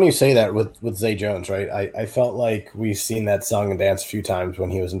 And it's funny you say that with Zay Jones, right? I felt like we've seen that song and dance a few times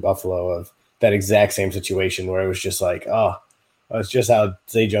when he was in Buffalo of that exact same situation where it was just it's just out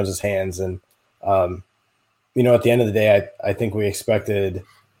Zay Jones's hands. And, at the end of the day, I think we expected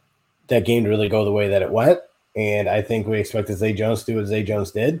that game to really go the way that it went. And I think we expected Zay Jones to do what Zay Jones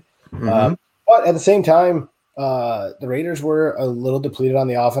did. But at the same time, the Raiders were a little depleted on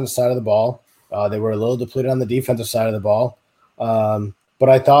the offensive side of the ball. They were a little depleted on the defensive side of the ball. But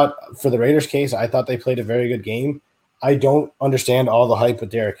I thought for the Raiders case, I thought they played a very good game. I don't understand all the hype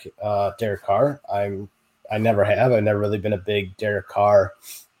with Derek Carr. I never have. I've never really been a big Derek Carr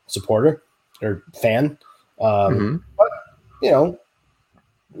supporter or fan. But,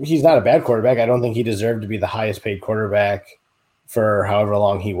 he's not a bad quarterback. I don't think he deserved to be the highest paid quarterback for however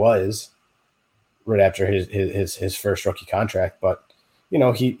long he was right after his first rookie contract. But,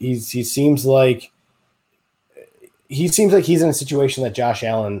 he seems like he's in a situation that Josh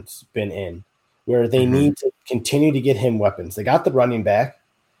Allen's been in, where they need to continue to get him weapons. They got the running back.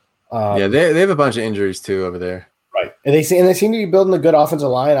 They have a bunch of injuries too over there. Right. And they seem to be building a good offensive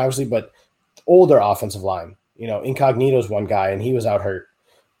line, obviously, but older offensive line. Incognito's one guy, and he was out hurt.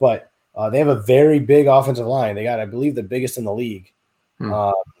 But they have a very big offensive line. They got, I believe, the biggest in the league,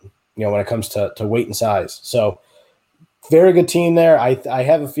 when it comes to weight and size. So very good team there. I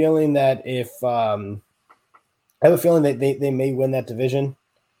have a feeling that they may win that division,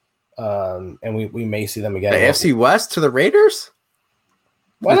 and we may see them again. The AFC West to the Raiders?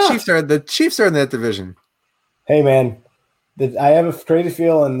 Why not? The Chiefs are in that division. Hey, man, I have a crazy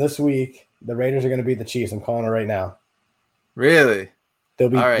feeling this week the Raiders are going to beat the Chiefs. I'm calling it right now. Really? All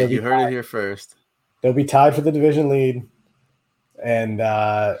right, you heard it here first. They'll be tied for the division lead, and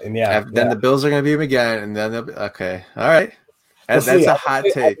yeah. Then the Bills are going to beat them again, and then they'll be okay. All right, that's a hot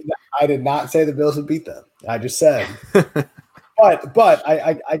take. I did not say the Bills would beat them. I just said, but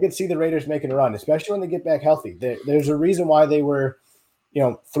I could see the Raiders making a run, especially when they get back healthy. There's a reason why they were,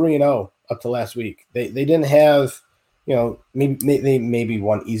 3-0 up to last week. They didn't have, maybe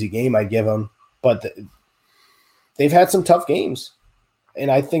one easy game I'd give them, but they've had some tough games, and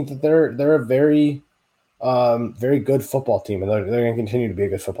I think that they're a very, very good football team, and they're going to continue to be a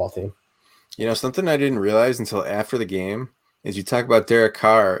good football team. Something I didn't realize until after the game is you talk about Derek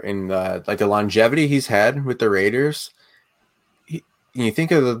Carr and the longevity he's had with the Raiders. You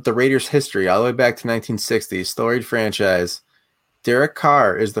think of the Raiders' history all the way back to 1960, storied franchise. Derek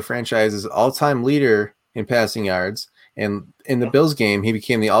Carr is the franchise's all-time leader in passing yards, and in the Bills game, he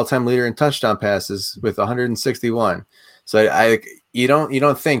became the all-time leader in touchdown passes with 161. So you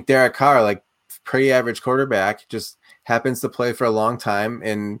don't think Derek Carr, like pretty average quarterback, just happens to play for a long time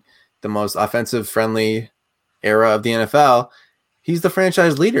in the most offensive-friendly era of the NFL. He's the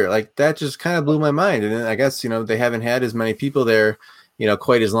franchise leader. Like, that just kind of blew my mind. And I guess, they haven't had as many people there,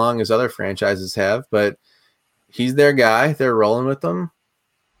 quite as long as other franchises have, but he's their guy. They're rolling with them.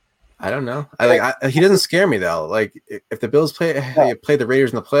 I don't know. He doesn't scare me though. Like, if the Bills play the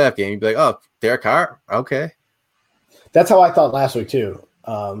Raiders in the playoff game, you'd be like, oh, Derek Carr, okay. That's how I thought last week too.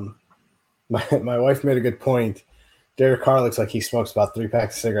 My wife made a good point. Derek Carr looks like he smokes about 3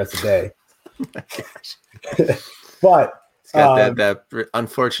 packs of cigarettes a day. Oh my gosh. But he's got that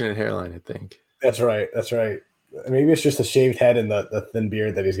unfortunate hairline, I think. That's right. Maybe it's just a shaved head and the thin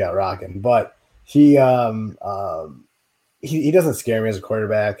beard that he's got rocking. But he doesn't scare me as a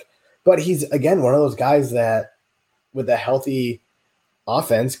quarterback. But he's, again, one of those guys that with a healthy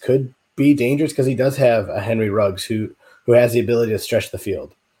offense could be dangerous because he does have a Henry Ruggs who has the ability to stretch the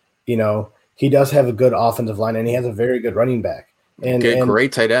field. He does have a good offensive line, and he has a very good running back. And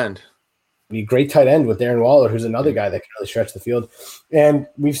great tight end. Great tight end with Darren Waller, who's another guy that can really stretch the field. And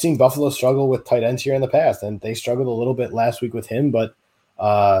we've seen Buffalo struggle with tight ends here in the past, and they struggled a little bit last week with him, but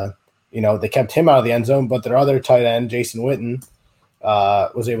they kept him out of the end zone. But their other tight end, Jason Witten,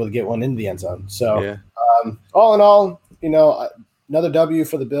 was able to get one into the end zone. So yeah. All in all, another W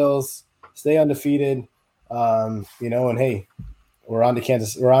for the Bills. Stay undefeated. And hey, we're on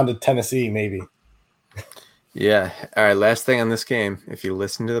to Tennessee, maybe. Yeah. All right. Last thing on this game. If you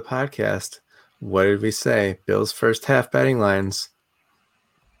listen to the podcast, what did we say? Bills first half betting lines.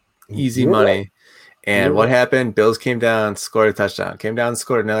 Easy money. Right. And what happened? Bills came down, scored a touchdown. Came down,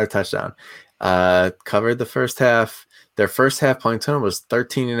 scored another touchdown. Covered the first half. Their first half point total was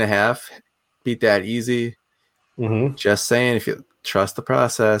 13.5. Beat that easy. Mm-hmm. Just saying, if you trust the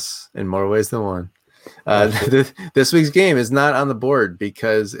process in more ways than one. This week's game is not on the board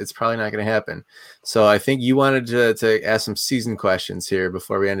because it's probably not going to happen. So I think you wanted to ask some season questions here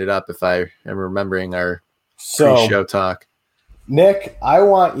before we ended up, if I am remembering our pre-show talk. Nick, I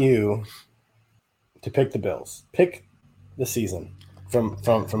want you to pick the Bills. Pick the season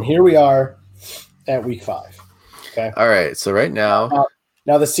from here we are at week 5. Okay. All right. So right now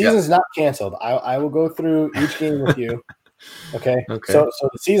the season's not canceled. I will go through each game with you. Okay. So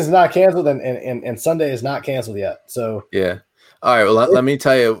the season's not canceled and Sunday is not canceled yet. So yeah. All right. Well, let me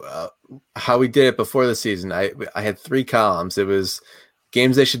tell you how we did it before the season. I had 3 columns. It was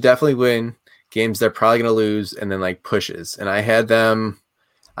games they should definitely win, games they're probably going to lose, and then like pushes. And I had them,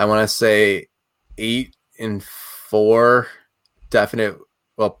 I want to say 8-4 definite.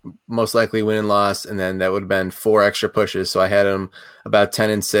 Well, most likely win and loss, and then that would have been 4 extra pushes. So I had them about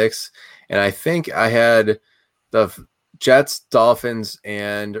 10-6, and I think I had the Jets, Dolphins,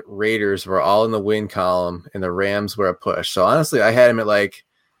 and Raiders were all in the win column, and the Rams were a push. So honestly, I had them at like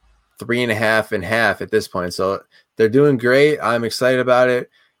 3.5 and half at this point. So They're doing great. I'm excited about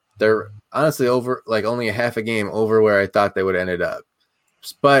it. They're honestly over, like only a half a game over where I thought they would have ended up.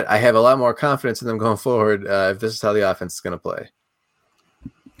 But I have a lot more confidence in them going forward if this is how the offense is going to play.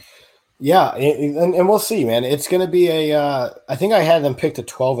 Yeah, and we'll see, man. It's going to be I think I had them picked at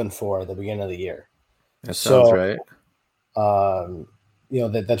 12-4 at the beginning of the year. That sounds right.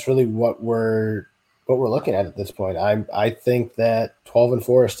 That's really what we're looking at this point. I think that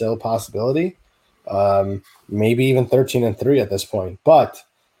 12-4 is still a possibility. Maybe even 13-3 at this point. But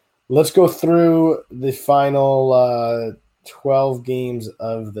let's go through the final 12 games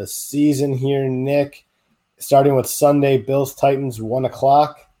of the season here, Nick. Starting with Sunday, Bills Titans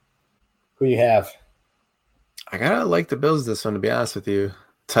 1:00. Who you have? I gotta like the Bills this one, to be honest with you.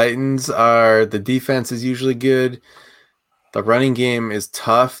 Titans the defense is usually good. The running game is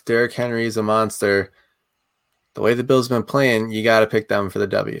tough. Derrick Henry is a monster. The way the Bills have been playing, you got to pick them for the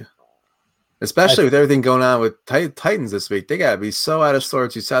W. Especially with everything going on with Titans this week. They got to be so out of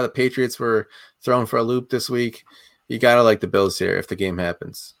sorts. You saw the Patriots were thrown for a loop this week. You got to like the Bills here if the game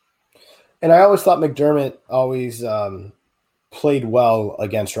happens. And I always thought McDermott always played well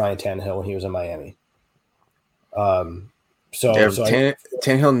against Ryan Tannehill when he was in Miami.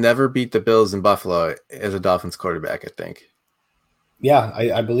 Tannehill never beat the Bills in Buffalo as a Dolphins quarterback, I think. Yeah,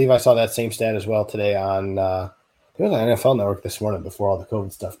 I believe I saw that same stat as well today on it was on NFL Network this morning before all the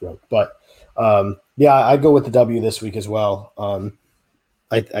COVID stuff broke. But I'd go with the W this week as well.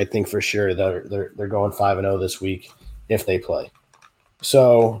 I think for sure they're going 5-0 this week if they play.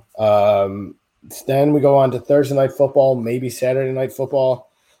 So then we go on to Thursday night football, maybe Saturday night football.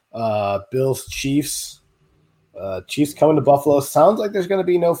 Bills Chiefs. Chiefs coming to Buffalo. Sounds like there's going to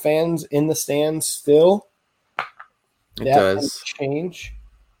be no fans in the stands still. It does change.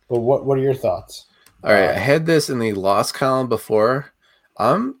 But what are your thoughts? All right, I had this in the loss column before.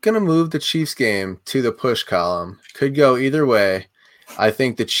 I'm going to move the Chiefs game to the push column. Could go either way. I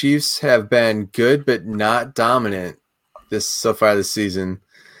think the Chiefs have been good but not dominant so far this season.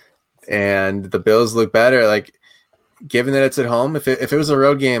 And the Bills look better. Like, given that it's at home, if it was a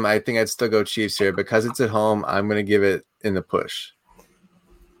road game, I think I'd still go Chiefs here. Because it's at home, I'm going to give it in the push.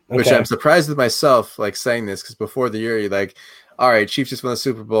 Okay. Which I'm surprised with myself, like, saying this, because before the year, you're like, all right, Chiefs just won the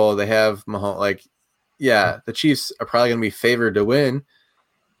Super Bowl. They have Mahomes. Like, yeah, the Chiefs are probably going to be favored to win.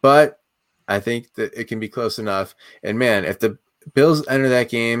 But I think that it can be close enough. And, man, if the Bills enter that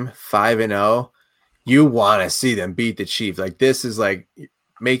game 5-0, you want to see them beat the Chiefs. Like, this is like,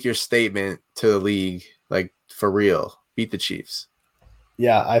 make your statement to the league, like, for real. Beat the Chiefs.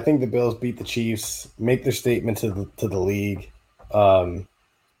 Yeah, I think the Bills beat the Chiefs, make their statement to the league. I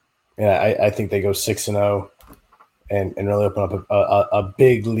think they go 6-0 and really open up a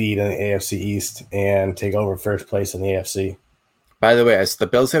big lead in the AFC East and take over first place in the AFC. By the way, the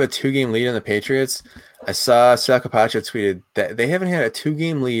Bills have a 2-game lead on the Patriots. I saw Sal Capaccio tweeted that they haven't had a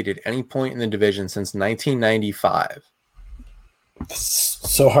 2-game lead at any point in the division since 1995.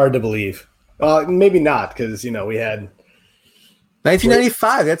 So hard to believe. Maybe not, because, we had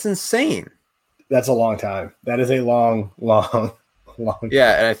 1995. That's insane. That's a long time. That is a long time.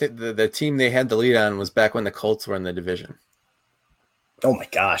 Yeah, and I think the team they had the lead on was back when the Colts were in the division. Oh, my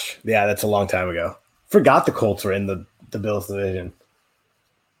gosh. Yeah, that's a long time ago. Forgot the Colts were in the Bills division.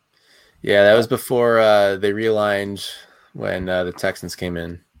 Yeah, that was before they realigned when the Texans came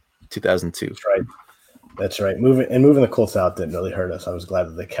in 2002. That's right. Moving the Colts out didn't really hurt us. I was glad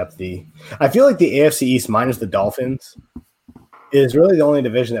that they kept I feel like the AFC East minus the Dolphins is really the only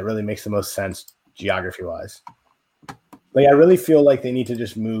division that really makes the most sense geography-wise. Like, I really feel like they need to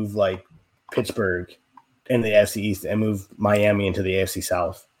just move, like, Pittsburgh in the AFC East and move Miami into the AFC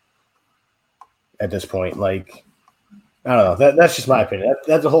South at this point. Like, I don't know. That's just my opinion.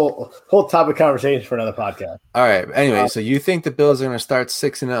 That's a whole topic conversation for another podcast. All right. Anyway, so you think the Bills are going to start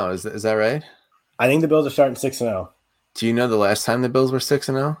 6-0. Is that right? I think the Bills are starting 6-0. Do you know the last time the Bills were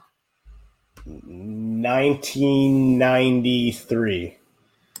 6-0? 1993.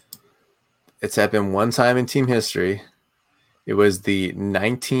 It's happened one time in team history. It was the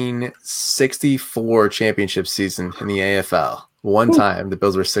 1964 championship season in the AFL. One time the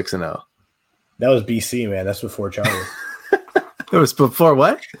Bills were 6-0. That was BC, man. That's before Charlie. It was before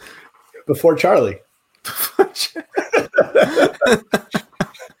what? Before Charlie.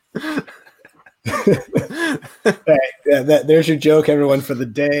 There's your joke, everyone, for the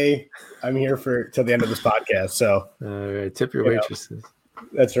day. I'm here till the end of this podcast. So, all right, tip your waitresses.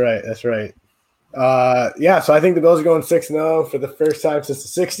 That's right. So I think the Bills are going 6-0 for the first time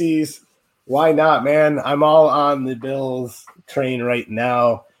since the 60s. Why not, man? I'm all on the Bills train right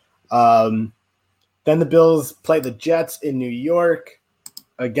now. Then the Bills play the Jets in New York.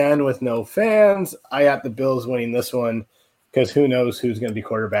 again with no fans, I got the Bills winning this one because who knows who's going to be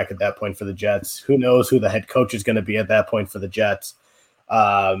quarterback at that point for the Jets? Who knows who the head coach is going to be at that point for the Jets?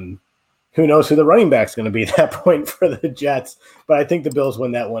 Who knows who the running back is going to be at that point for the Jets? But I think the Bills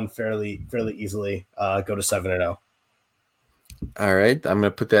win that one fairly easily. Go to 7-0. All right, I'm going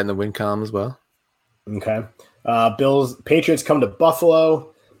to put that in the win column as well. Okay. Patriots come to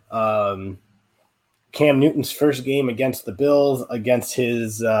Buffalo. Cam Newton's first game against the Bills, against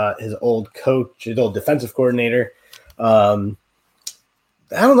his old coach, his old defensive coordinator. I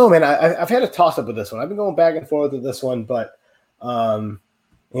don't know, man. I've had a toss-up with this one. I've been going back and forth with this one, but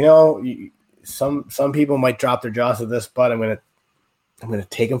some people might drop their jaws with this, but I'm gonna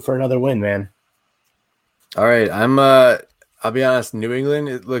take them for another win, man. All right, I'll be honest. New England,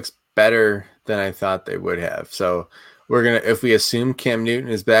 it looks better than I thought they would have. So if we assume Cam Newton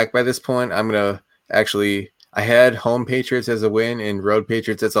is back by this point, I had home Patriots as a win and road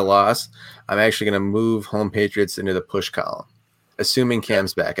Patriots as a loss. I'm actually going to move home Patriots into the push column, assuming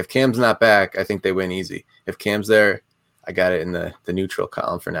Cam's back. If Cam's not back, I think they win easy. If Cam's there, I got it in the neutral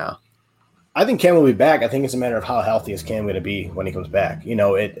column for now. I think Cam will be back. I think it's a matter of how healthy is Cam going to be when he comes back.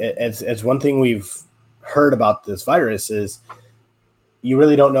 It's one thing we've heard about this virus is you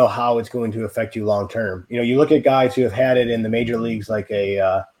really don't know how it's going to affect you long term. You look at guys who have had it in the major leagues, like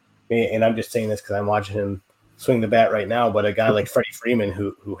and I'm just saying this because I'm watching him swing the bat right now, but a guy like Freddie Freeman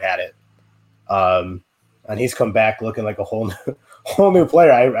who had it, and he's come back looking like a whole new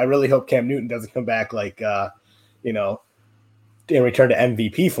player. I really hope Cam Newton doesn't come back like in return to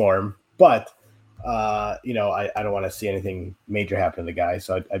MVP form, but I don't want to see anything major happen to the guy,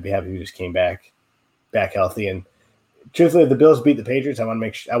 so I'd be happy if he just came back healthy. And truthfully, if the Bills beat the Patriots, I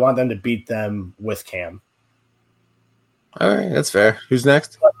want them to beat them with Cam. All right, that's fair. Who's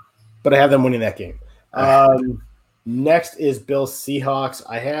next? But I have them winning that game. Next is Bills Seahawks.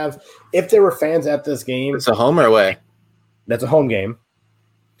 If there were fans at this game, it's a home or away. That's a home game.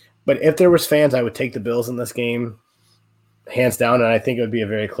 But if there was fans, I would take the Bills in this game, hands down, and I think it would be a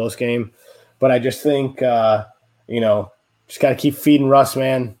very close game. But I just think, just got to keep feeding Russ,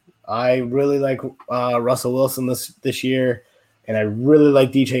 man. I really like Russell Wilson this year, and I really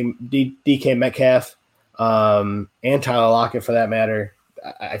like DK Metcalf and Tyler Lockett for that matter.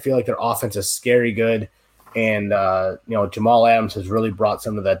 I feel like their offense is scary good, and Jamal Adams has really brought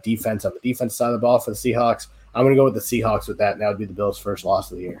some of that defense on the defense side of the ball for the Seahawks. I'm going to go with the Seahawks with that, and that would be the Bills' first loss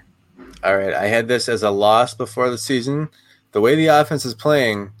of the year. All right, I had this as a loss before the season. The way the offense is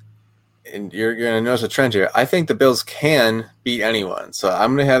playing, and you're going to notice a trend here. I think the Bills can beat anyone, so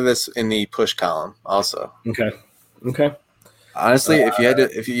I'm going to have this in the push column also. Okay. Honestly,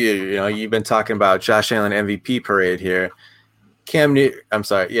 you've been talking about Josh Allen MVP parade here.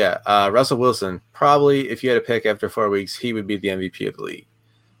 Russell Wilson, probably if you had to pick after 4 weeks, he would be the MVP of the league.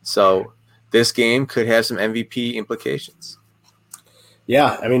 So this game could have some MVP implications.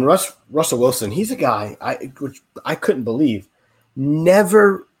 Yeah, I mean, Russell Wilson, he's a guy which I couldn't believe,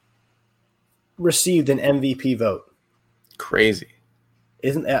 never received an MVP vote. Crazy.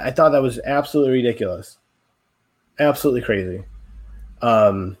 I thought that was absolutely ridiculous. Absolutely crazy.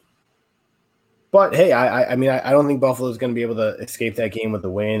 But hey, I mean, I don't think Buffalo is going to be able to escape that game with a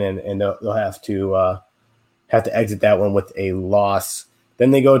win, and they'll have to exit that one with a loss.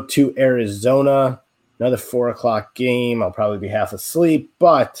 Then they go to Arizona, another 4:00 game. I'll probably be half asleep,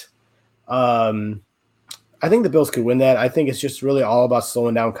 but I think the Bills could win that. I think it's just really all about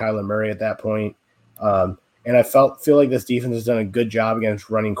slowing down Kyler Murray at that point. And I feel like this defense has done a good job against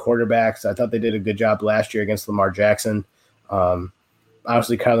running quarterbacks. I thought they did a good job last year against Lamar Jackson.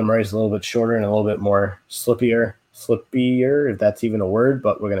 Obviously, Kyler Murray's a little bit shorter and a little bit more slippier, if that's even a word,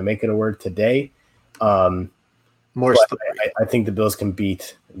 but we're going to make it a word today. More slippery. I think the Bills can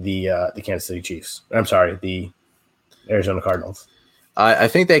beat the Kansas City Chiefs. I'm sorry, the Arizona Cardinals. I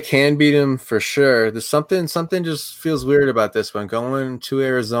think they can beat them for sure. There's something just feels weird about this one. Going to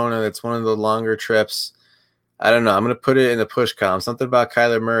Arizona, that's one of the longer trips. I don't know. I'm going to put it in the push column. Something about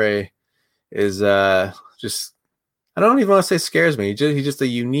Kyler Murray is just – I don't even want to say scares me. He's just a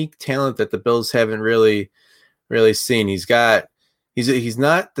unique talent that the Bills haven't really seen. He's not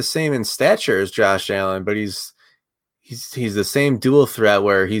the same in stature as Josh Allen, but he's the same dual threat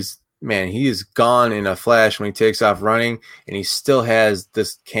where he is gone in a flash when he takes off running, and he still has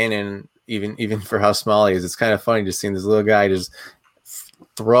this cannon even for how small he is. It's kind of funny just seeing this little guy just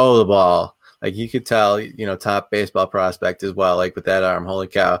throw the ball. Like you could tell, top baseball prospect as well, like with that arm. Holy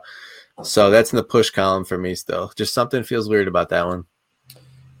cow. So that's in the push column for me still. Just something feels weird about that one.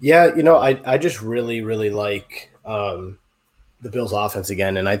 Yeah, I just really, really like the Bills' offense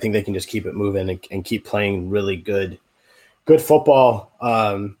again, and I think they can just keep it moving and keep playing really good good football.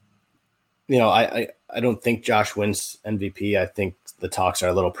 I don't think Josh wins MVP. I think the talks are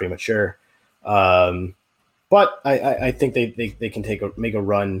a little premature. But I think they can make a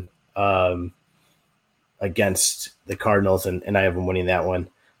run against the Cardinals, and I have them winning that one.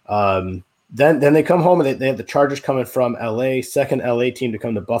 Then they come home and they have the Chargers coming from LA, second LA team to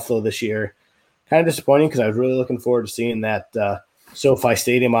come to Buffalo this year. Kind of disappointing because I was really looking forward to seeing that SoFi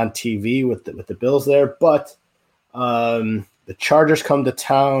Stadium on TV with the Bills there. But the Chargers come to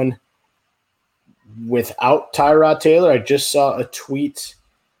town without Tyrod Taylor. I just saw a tweet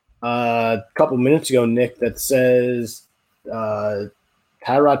a couple minutes ago, Nick, that says Tyrod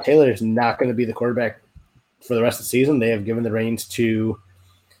Taylor is not going to be the quarterback for the rest of the season. They have given the reins to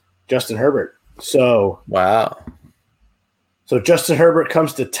Justin Herbert. So wow. So Justin Herbert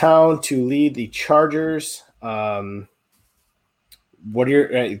comes to town to lead the Chargers. What are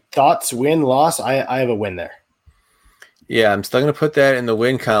your thoughts? Win, loss? I have a win there. Yeah, I'm still going to put that in the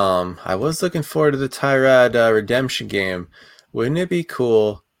win column. I was looking forward to the Tyrod redemption game. Wouldn't it be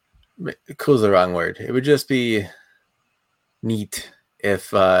cool? Cool is the wrong word. It would just be neat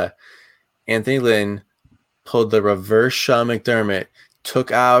if Anthony Lynn pulled the reverse Sean McDermott,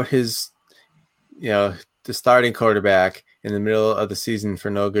 took out his, the starting quarterback in the middle of the season for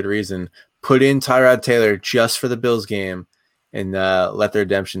no good reason, put in Tyrod Taylor just for the Bills game, and let the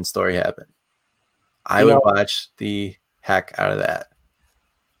redemption story happen. I would watch the heck out of that.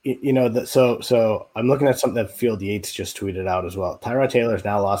 So I'm looking at something that Field Yates just tweeted out as well. Tyrod Taylor has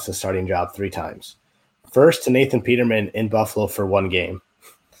now lost his starting job 3 times. First to Nathan Peterman in Buffalo for 1 game.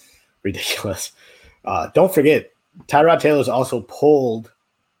 Ridiculous. Don't forget, Tyrod Taylor is also pulled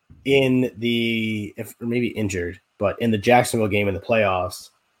in maybe injured, but in the Jacksonville game in the playoffs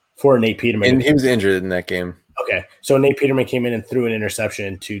for Nate Peterman. And he was injured in that game. Okay. So Nate Peterman came in and threw an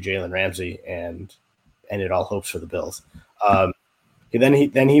interception to Jalen Ramsey and ended all hopes for the Bills. Then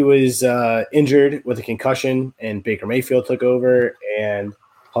he was injured with a concussion, and Baker Mayfield took over and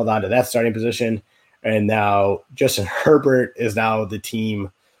held on to that starting position. And now Justin Herbert is now the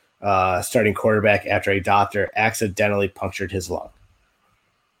team starting quarterback after a doctor accidentally punctured his lung.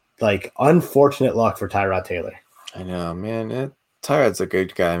 Like, unfortunate luck for Tyrod Taylor. I know, man. Tyrod's a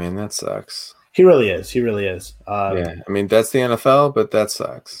good guy, man. That sucks. He really is. Yeah, I mean, that's the NFL, but that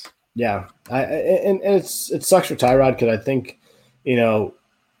sucks. Yeah, it sucks for Tyrod because I think,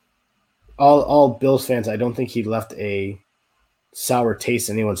 all Bills fans, I don't think he left a sour taste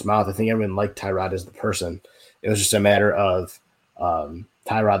in anyone's mouth. I think everyone liked Tyrod as the person. It was just a matter of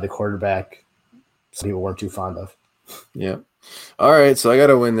Tyrod, the quarterback, some people weren't too fond of. Yeah. All right, so I got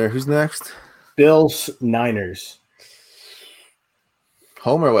a win there. Who's next? Bills, Niners.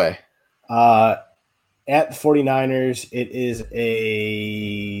 Home or away? At the 49ers, it is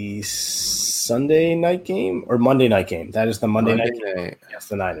a Sunday night game or Monday night game. That is the Monday night game. Yes,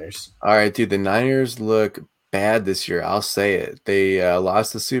 the Niners. All right, dude. The Niners look bad this year. I'll say it. They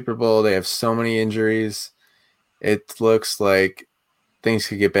lost the Super Bowl. They have so many injuries. It looks like things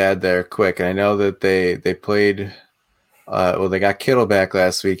could get bad there quick. And I know that they played they got Kittle back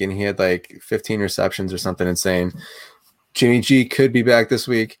last week, and he had like 15 receptions or something insane. Jimmy G could be back this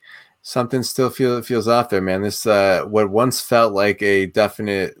week. Something still feels off there, man. This what once felt like a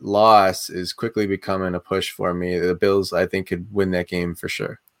definite loss is quickly becoming a push for me. The Bills, I think, could win that game for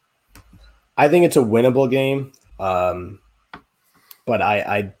sure. I think it's a winnable game, but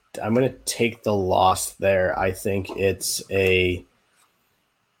I'm going to take the loss there. I think it's a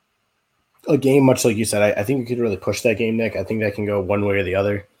game much like you said. I think you could really push that game, Nick. I think that can go one way or the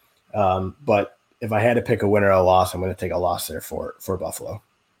other. But if I had to pick a winner or a loss, I'm going to take a loss there for Buffalo.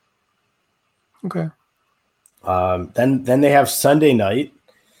 Okay. Then they have Sunday night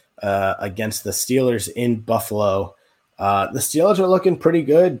against the Steelers in Buffalo. The Steelers are looking pretty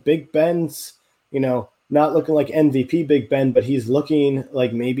good. Big Ben's, not looking like MVP Big Ben, but he's looking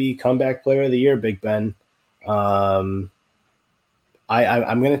like maybe comeback player of the year Big Ben. I'm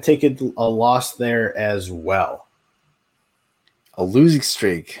going to take a loss there as well. A losing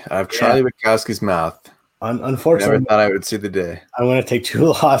streak out of Charlie Witkowski's mouth. Unfortunately, never thought I would see the day. I'm going to take 2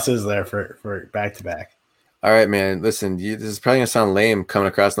 losses there for back-to-back. All right, man. Listen, this is probably going to sound lame coming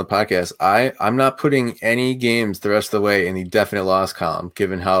across on the podcast. I'm not putting any games the rest of the way in the definite loss column,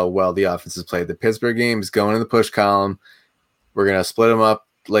 given how well the offense has played. The Pittsburgh game is going in the push column. We're going to split them up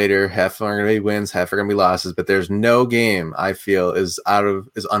later. Half are going to be wins, half are going to be losses. But there's no game I feel is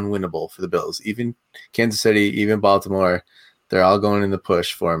unwinnable for the Bills. Even Kansas City, even Baltimore, they're all going in the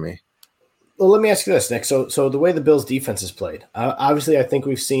push for me. Well, let me ask you this, Nick. So the way the Bills' defense has played, obviously I think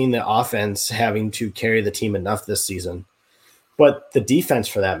we've seen the offense having to carry the team enough this season. But the defense,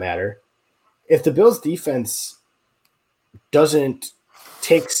 for that matter, if the Bills' defense doesn't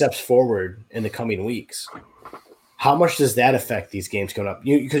take steps forward in the coming weeks, how much does that affect these games coming up?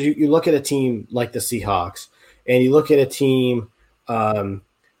 Because you look at a team like the Seahawks, and you look at a team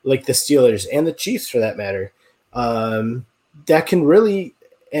like the Steelers and the Chiefs, for that matter, that can really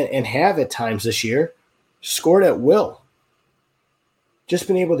and have at times this year scored at will. Just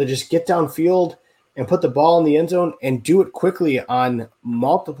been able to just get downfield and put the ball in the end zone and do it quickly on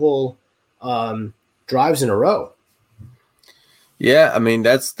multiple drives in a row. Yeah, I mean,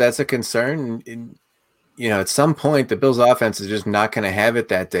 that's a concern. At some point, the Bills' offense is just not going to have it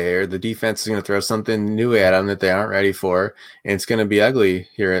that day, or the defense is going to throw something new at them that they aren't ready for, and it's going to be ugly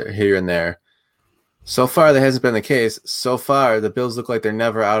here and there. So far, that hasn't been the case. So far, the Bills look like they're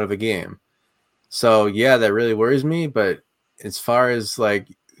never out of a game. So, yeah, that really worries me. But as far as,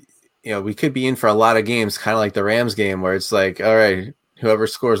 we could be in for a lot of games, kind of like the Rams game, where it's like, all right, whoever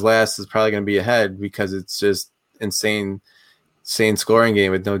scores last is probably going to be ahead because it's just insane scoring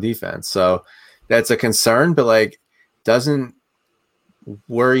game with no defense. So that's a concern, but doesn't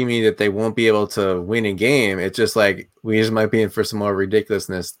worry me that they won't be able to win a game. It's just we just might be in for some more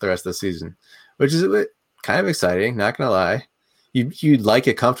ridiculousness the rest of the season, which is kind of exciting. Not gonna lie, you'd like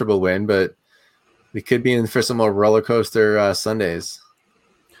a comfortable win, but we could be in for some more roller coaster Sundays.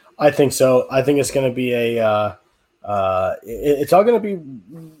 I think so. I think it's going to be it's all going to be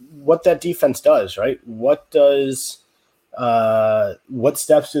what that defense does, right? What steps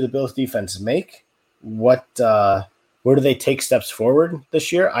do the Bills defense make? Where do they take steps forward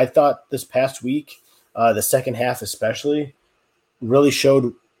this year? I thought this past week, the second half especially, really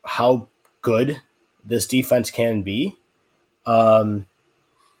showed how good this defense can be. And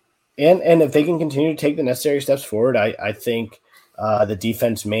if they can continue to take the necessary steps forward, I think the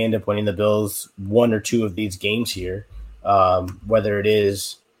defense may end up winning the Bills one or two of these games here, whether it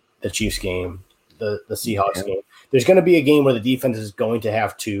is the Chiefs game, the Seahawks game. There's going to be a game where the defense is going to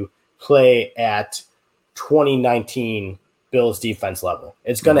have to play at 2019 Bills defense level.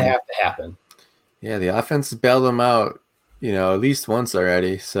 It's going to have to happen. Yeah, the offense has bailed them out, at least once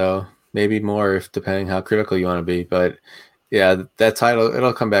already. So maybe more if depending how critical you want to be. But yeah, that title,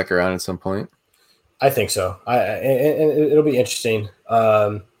 it'll come back around at some point. I think so. And it'll be interesting.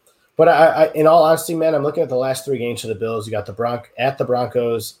 But I, in all honesty, man, I'm looking at the last three games for the Bills. You got the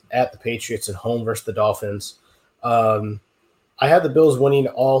Broncos, at the Patriots, at home versus the Dolphins. I have the Bills winning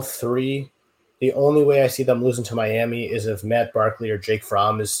all three. The only way I see them losing to Miami is if Matt Barkley or Jake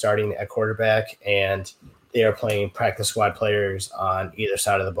Fromm is starting at quarterback and they are playing practice squad players on either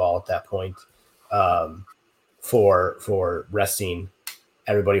side of the ball at that point for resting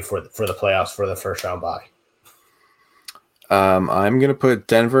everybody for the playoffs for the first round bye. I'm going to put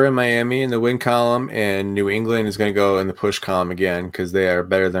Denver and Miami in the win column, and New England is going to go in the push column again because they are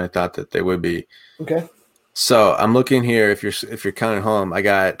better than I thought that they would be. Okay. So I'm looking here. If you're counting home, I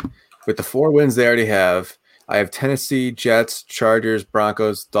got with the 4 wins they already have. I have Tennessee, Jets, Chargers,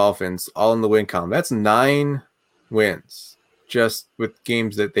 Broncos, Dolphins, all in the win column. That's 9 wins just with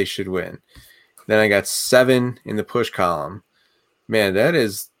games that they should win. Then I got 7 in the push column. Man, that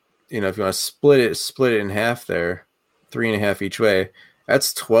is, if you want to split it in half there, 3.5 each way.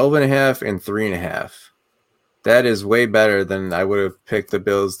 That's 12.5 and 3.5. That is way better than I would have picked the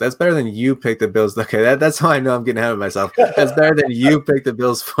Bills. That's better than you picked the Bills. Okay, that's how I know I'm getting ahead of myself. That's better than you picked the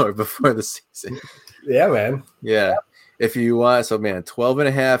Bills for before the season. Yeah, man. Yeah. If you want,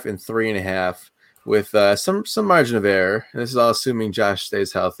 12.5 and 3.5 with some margin of error. And this is all assuming Josh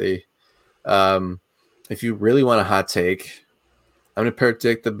stays healthy. If you really want a hot take, I'm going to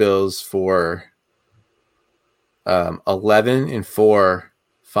predict the Bills for 11-4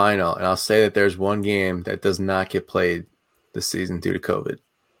 final, and I'll say that there's one game that does not get played this season due to COVID.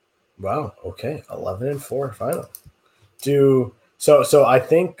 Wow. Okay. 11-4 final. So I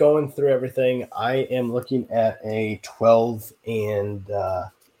think going through everything, I am looking at a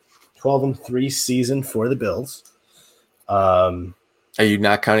 12-3 season for the Bills. Are you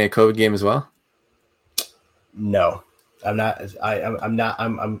not counting a COVID game as well? No, I'm not. I'm not.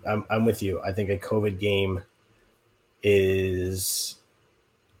 I'm with you. I think a COVID game is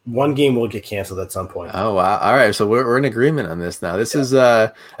one game will get canceled at some point. Oh wow! All right, so we're in agreement on this now. This is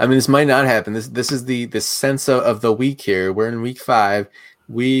this might not happen. This is the sense of the week here. We're in week 5.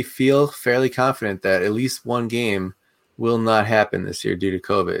 We feel fairly confident that at least one game will not happen this year due to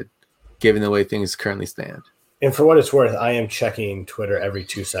COVID, given the way things currently stand. And for what it's worth, I am checking Twitter every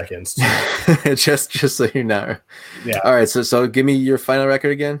 2 seconds. just so you know. Yeah. All right. So give me your final record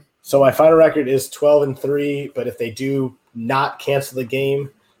again. So my final record is 12-3, but if they do not cancel the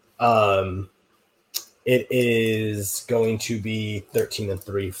game, it is going to be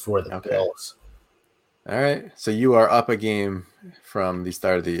 13-3 for the Bills. All right. So you are up a game from the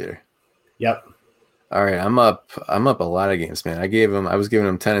start of the year. Yep. All right. I'm up a lot of games, man. I was giving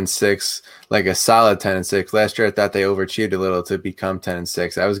them 10-6, like a solid 10-6. Last year I thought they overachieved a little to become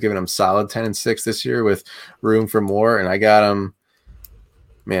 10-6. I was giving them solid 10-6 this year with room for more, and I got them.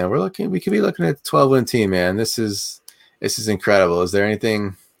 Man, we could be looking at a 12-win team, man. This is incredible. Is there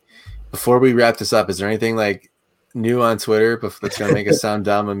anything before we wrap this up? Is there anything like new on Twitter that's gonna make us sound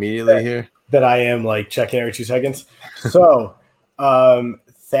dumb immediately here? That I am like checking every 2 seconds. So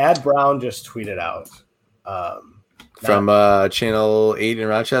Thad Brown just tweeted out from Channel 8 in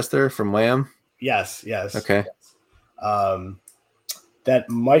Rochester from Wham. Yes. Okay. That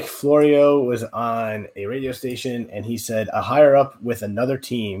Mike Florio was on a radio station and he said a higher up with another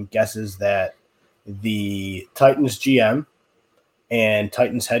team guesses that the Titans GM and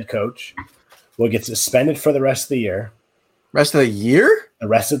Titans head coach will get suspended for the rest of the year. Rest of the year? The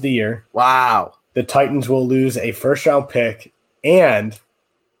rest of the year. Wow. The Titans will lose a first-round pick and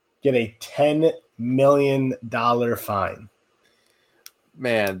get a $10 million fine.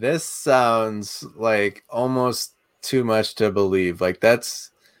 Man, this sounds like almost too much to believe. Like,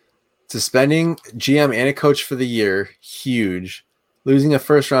 that's suspending GM and a coach for the year, huge. Losing a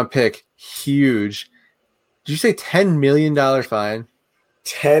first-round pick, huge. Did you say $10 million fine?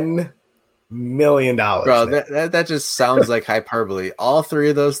 $10 million. Bro, that just sounds like hyperbole. All three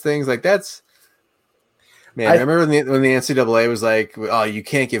of those things, like that's man. Remember when the NCAA was like, "Oh, you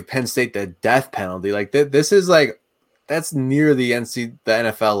can't give Penn State the death penalty." Like this is like that's near the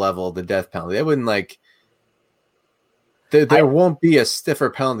NFL level, the death penalty. They wouldn't like. There won't be a stiffer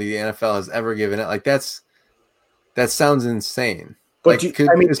penalty the NFL has ever given it. Like that sounds insane. But like,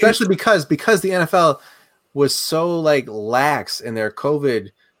 especially because the NFL was so like lax in their COVID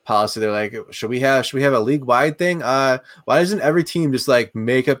policy. They're like, should we have a league wide thing? Why doesn't every team just like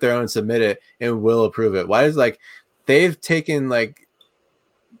make up their own and submit it and we'll approve it? Why is like they've been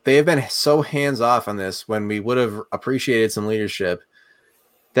so hands off on this when we would have appreciated some leadership.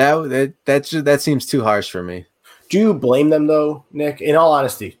 That seems too harsh for me. Do you blame them though, Nick? In all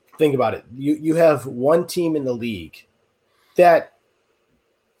honesty, think about it. You have one team in the league that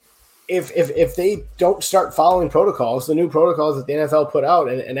if they don't start following protocols, the new protocols that the NFL put out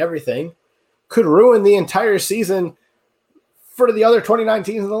and everything, could ruin the entire season for the other 29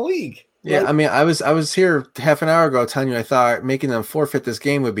 teams in the league. Yeah, like, I mean, I was here half an hour ago telling you I thought making them forfeit this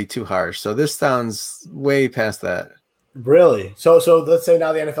game would be too harsh. So this sounds way past that. Really? So let's say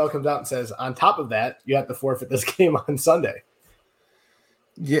now the NFL comes out and says, on top of that, you have to forfeit this game on Sunday.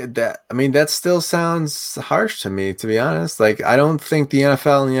 Yeah, that still sounds harsh to me, to be honest. Like, I don't think the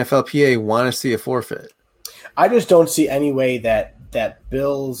NFL and the NFLPA want to see a forfeit. I just don't see any way that the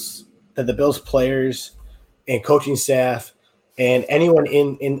Bills players and coaching staff and anyone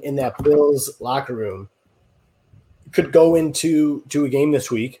in that Bills locker room could go into a game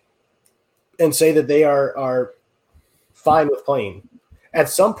this week and say that they are fine with playing. At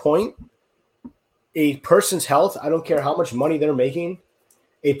some point, a person's health, I don't care how much money they're making,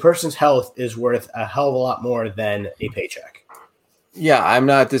 a person's health is worth a hell of a lot more than a paycheck. Yeah, I'm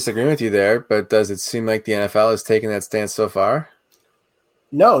not disagreeing with you there, but does it seem like the NFL has taken that stance so far?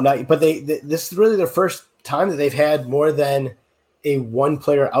 No, not. But this is really their first time that they've had more than a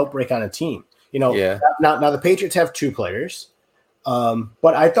one-player outbreak on a team. Yeah. Now the Patriots have 2 players,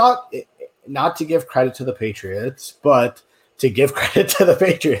 but I thought, not to give credit to the Patriots, but to give credit to the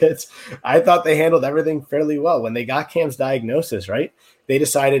Patriots, I thought they handled everything fairly well. When they got Cam's diagnosis, right, they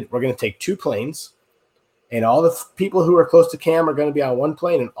decided we're going to take 2 planes, and all the people who are close to Cam are going to be on one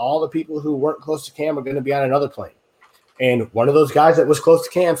plane, and all the people who weren't close to Cam are going to be on another plane. And one of those guys that was close to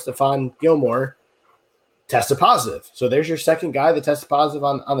Cam, Stephon Gilmore, tested positive. So there's your second guy that tested positive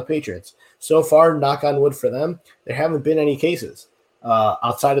on the Patriots. So far, knock on wood for them, there haven't been any cases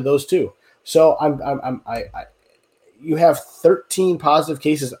outside of those 2. So you have 13 positive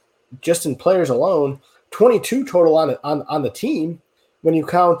cases just in players alone, 22 total on the team when you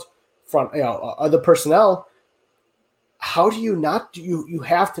count from other personnel. How do you not? You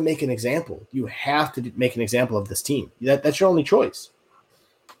have to make an example. You have to make an example of this team. That's your only choice.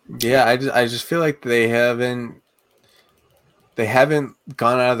 Yeah, I just feel like they haven't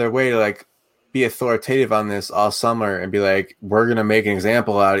gone out of their way to like be authoritative on this all summer and be like, we're gonna make an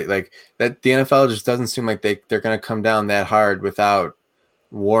example out of it. Like that, the NFL just doesn't seem like they're gonna come down that hard without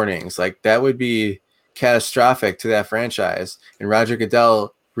warnings. Like that would be catastrophic to that franchise. And Roger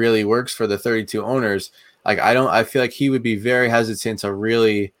Goodell really works for the 32 owners. Like I feel like he would be very hesitant to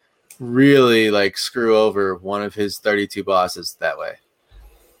really, really like screw over one of his 32 bosses that way.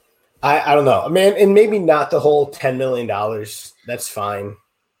 I don't know, man, and maybe not the whole $10 million. That's fine.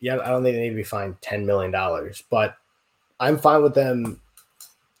 yeah, I don't think they need to be fined $10 million, but I'm fine with them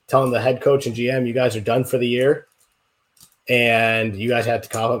telling the head coach and GM, you guys are done for the year and you guys have to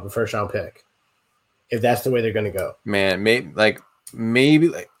cough up a first round pick. If that's the way they're going to go. Man,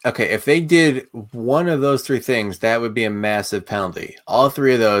 maybe okay, if they did one of those three things, that would be a massive penalty. All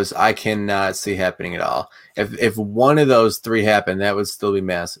three of those I cannot see happening at all. If one of those three happened, that would still be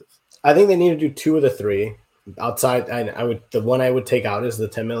massive. I think they need to do two of the three. Outside, the one I would take out is the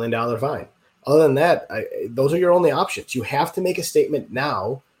 $10 million fine. Other than that, those are your only options. You have to make a statement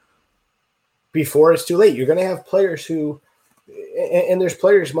now before it's too late. You're going to have players who, and there's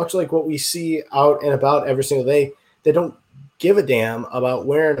players much like what we see out and about every single day, that don't give a damn about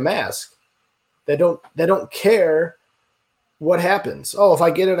wearing a mask. They don't care what happens. Oh, if I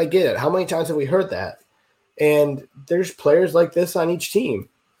get it, I get it. How many times have we heard that? And there's players like this on each team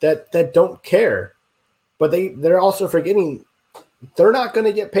that don't care. But they're also forgetting they're not going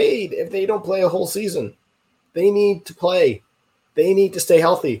to get paid if they don't play a whole season. They need to play. They need to stay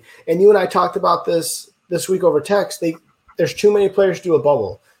healthy. And you and I talked about this week over text. There's too many players to do a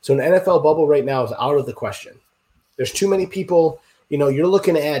bubble. So an NFL bubble right now is out of the question. There's too many people. You're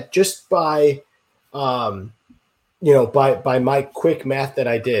looking at just by my quick math that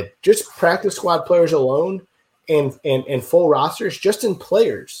I did, just practice squad players alone and full rosters, just in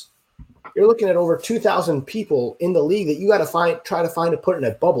players. You're looking at over 2,000 people in the league that you got to try to find to put in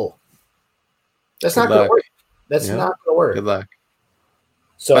a bubble. That's not going to work. That's not going to work. Good luck.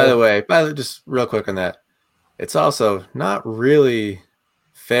 So, by the way, just real quick on that, it's also not really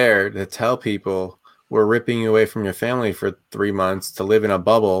fair to tell people we're ripping you away from your family for 3 months to live in a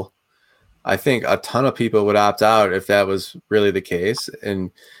bubble. I think a ton of people would opt out if that was really the case.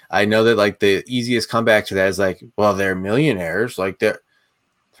 And I know that the easiest comeback to that is well, they're millionaires.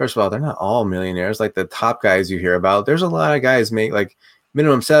 First of all, they're not all millionaires. The top guys you hear about, there's a lot of guys make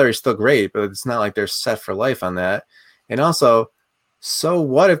minimum salary is still great, but it's not like they're set for life on that. And also, so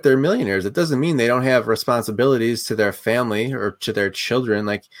what if they're millionaires? It doesn't mean they don't have responsibilities to their family or to their children.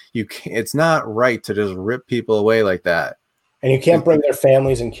 It's not right to just rip people away like that. And you can't bring their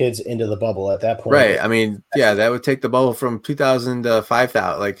families and kids into the bubble at that point. Right. I mean, yeah, that would take the bubble from 2,000 to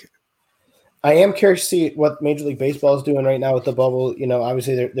 5,000. I am curious to see what Major League Baseball is doing right now with the bubble.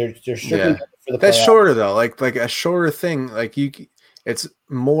 Obviously they're strictly for the that's playoffs. Shorter though. Like a shorter thing. It's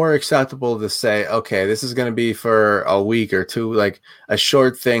more acceptable to say, okay, this is going to be for a week or two, a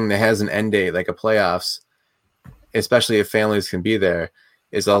short thing that has an end date, like a playoffs, especially if families can be there,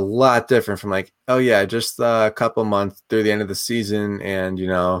 is a lot different from oh yeah, just a couple months through the end of the season. And,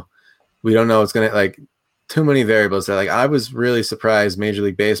 we don't know what's going to too many variables there. I was really surprised Major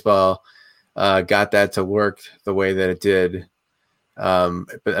League Baseball got that to work the way that it did.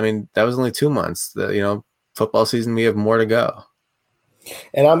 But I mean, that was only 2 months. Football season, we have more to go.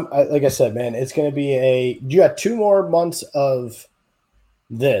 And like I said, man, it's going to be you got 2 more months of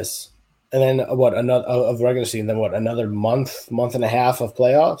this, and then of regular season, then another month and a half of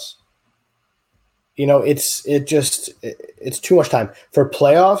playoffs. It's too much time for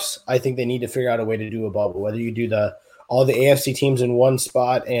playoffs. I think they need to figure out a way to do a bubble, whether you do all the AFC teams in one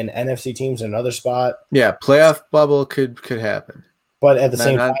spot and NFC teams in another spot. Yeah, playoff bubble could happen. But at the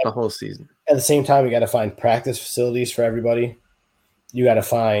same time, not the whole season. At the same time, you got to find practice facilities for everybody. You got to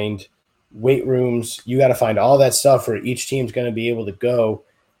find weight rooms. You got to find all that stuff where each team's going to be able to go.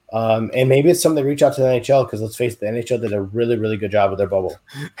 And maybe it's something to reach out to the NHL, because let's face it, the NHL did a really, really good job with their bubble.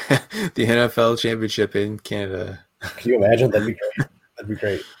 The NFL championship in Canada. Can you imagine? That'd be great. That'd be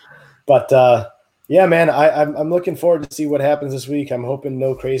great. But yeah, man, I'm looking forward to see what happens this week. I'm hoping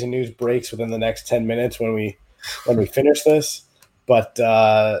no crazy news breaks within the next 10 minutes when we finish this. But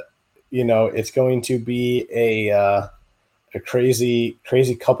it's going to be a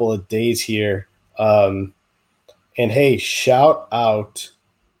crazy couple of days here. And hey, shout out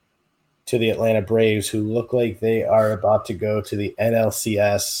to the Atlanta Braves, who look like they are about to go to the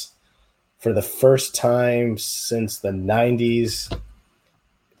NLCS for the first time since the 90s.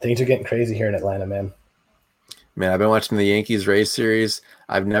 Things are getting crazy here in Atlanta, man. Man, I've been watching the Yankees Rays series.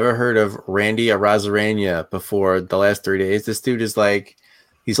 I've never heard of Randy Arozarena before the last 3 days. This dude is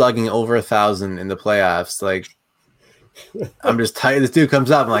he's slugging over 1,000 in the playoffs. I'm just tired. This dude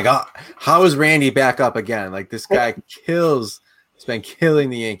comes up. I'm like, oh, how is Randy back up again? This guy kills. He's been killing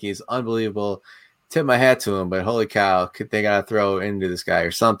the Yankees. Unbelievable. Tip my hat to him, but holy cow, they got to throw into this guy or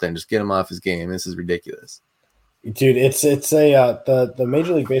something. Just get him off his game. This is ridiculous. Dude, the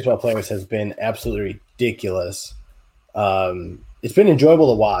Major League Baseball players has been absolutely ridiculous. It's been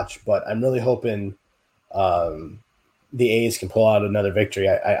enjoyable to watch, but I'm really hoping the A's can pull out another victory.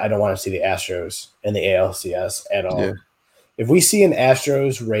 I don't want to see the Astros in the ALCS at all. Yeah. if we see an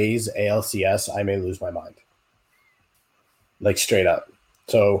Astros Rays ALCS, I may lose my mind. Like straight up.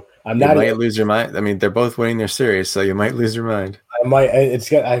 So I'm not. You might lose your mind. I mean, they're both winning their series, so you might lose your mind. I might.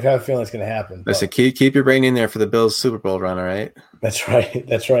 I have a feeling it's going to happen. Listen, keep your brain in there for the Bills Super Bowl run. All right. That's right.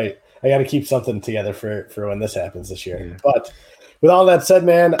 That's right. I got to keep something together for when this happens this year. Yeah. But with all that said,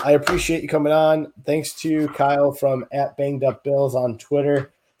 man, I appreciate you coming on. Thanks to Kyle from @BangedUpBills on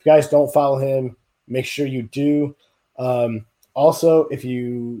Twitter. If you guys don't follow him, make sure you do. Also, if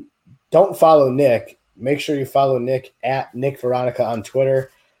you don't follow Nick, make sure you follow Nick @NickVeronica on Twitter.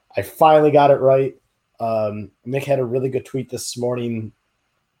 I finally got it right. Nick had a really good tweet this morning,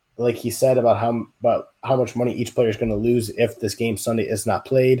 like he said, about how much money each player is going to lose if this game Sunday is not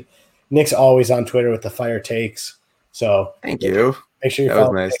played. Nick's always on Twitter with the fire takes. So thank you. Make sure you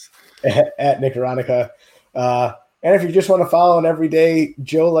follow nice. Nick @NickVeronica. And if you just want to follow an everyday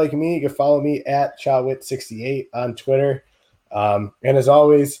Joe like me, you can follow me @ChawWit68 on Twitter. And as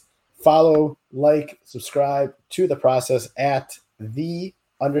always, follow, like, subscribe to The Process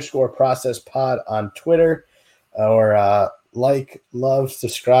 @the_process_pod on Twitter, or like, love,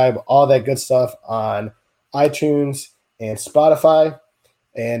 subscribe, all that good stuff on iTunes and Spotify.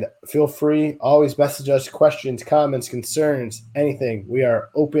 And feel free, always message us questions, comments, concerns, anything. We are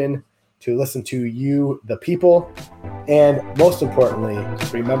open to listen to you, the people. And most importantly,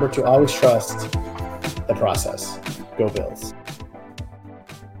 remember to always trust the process. Go Bills.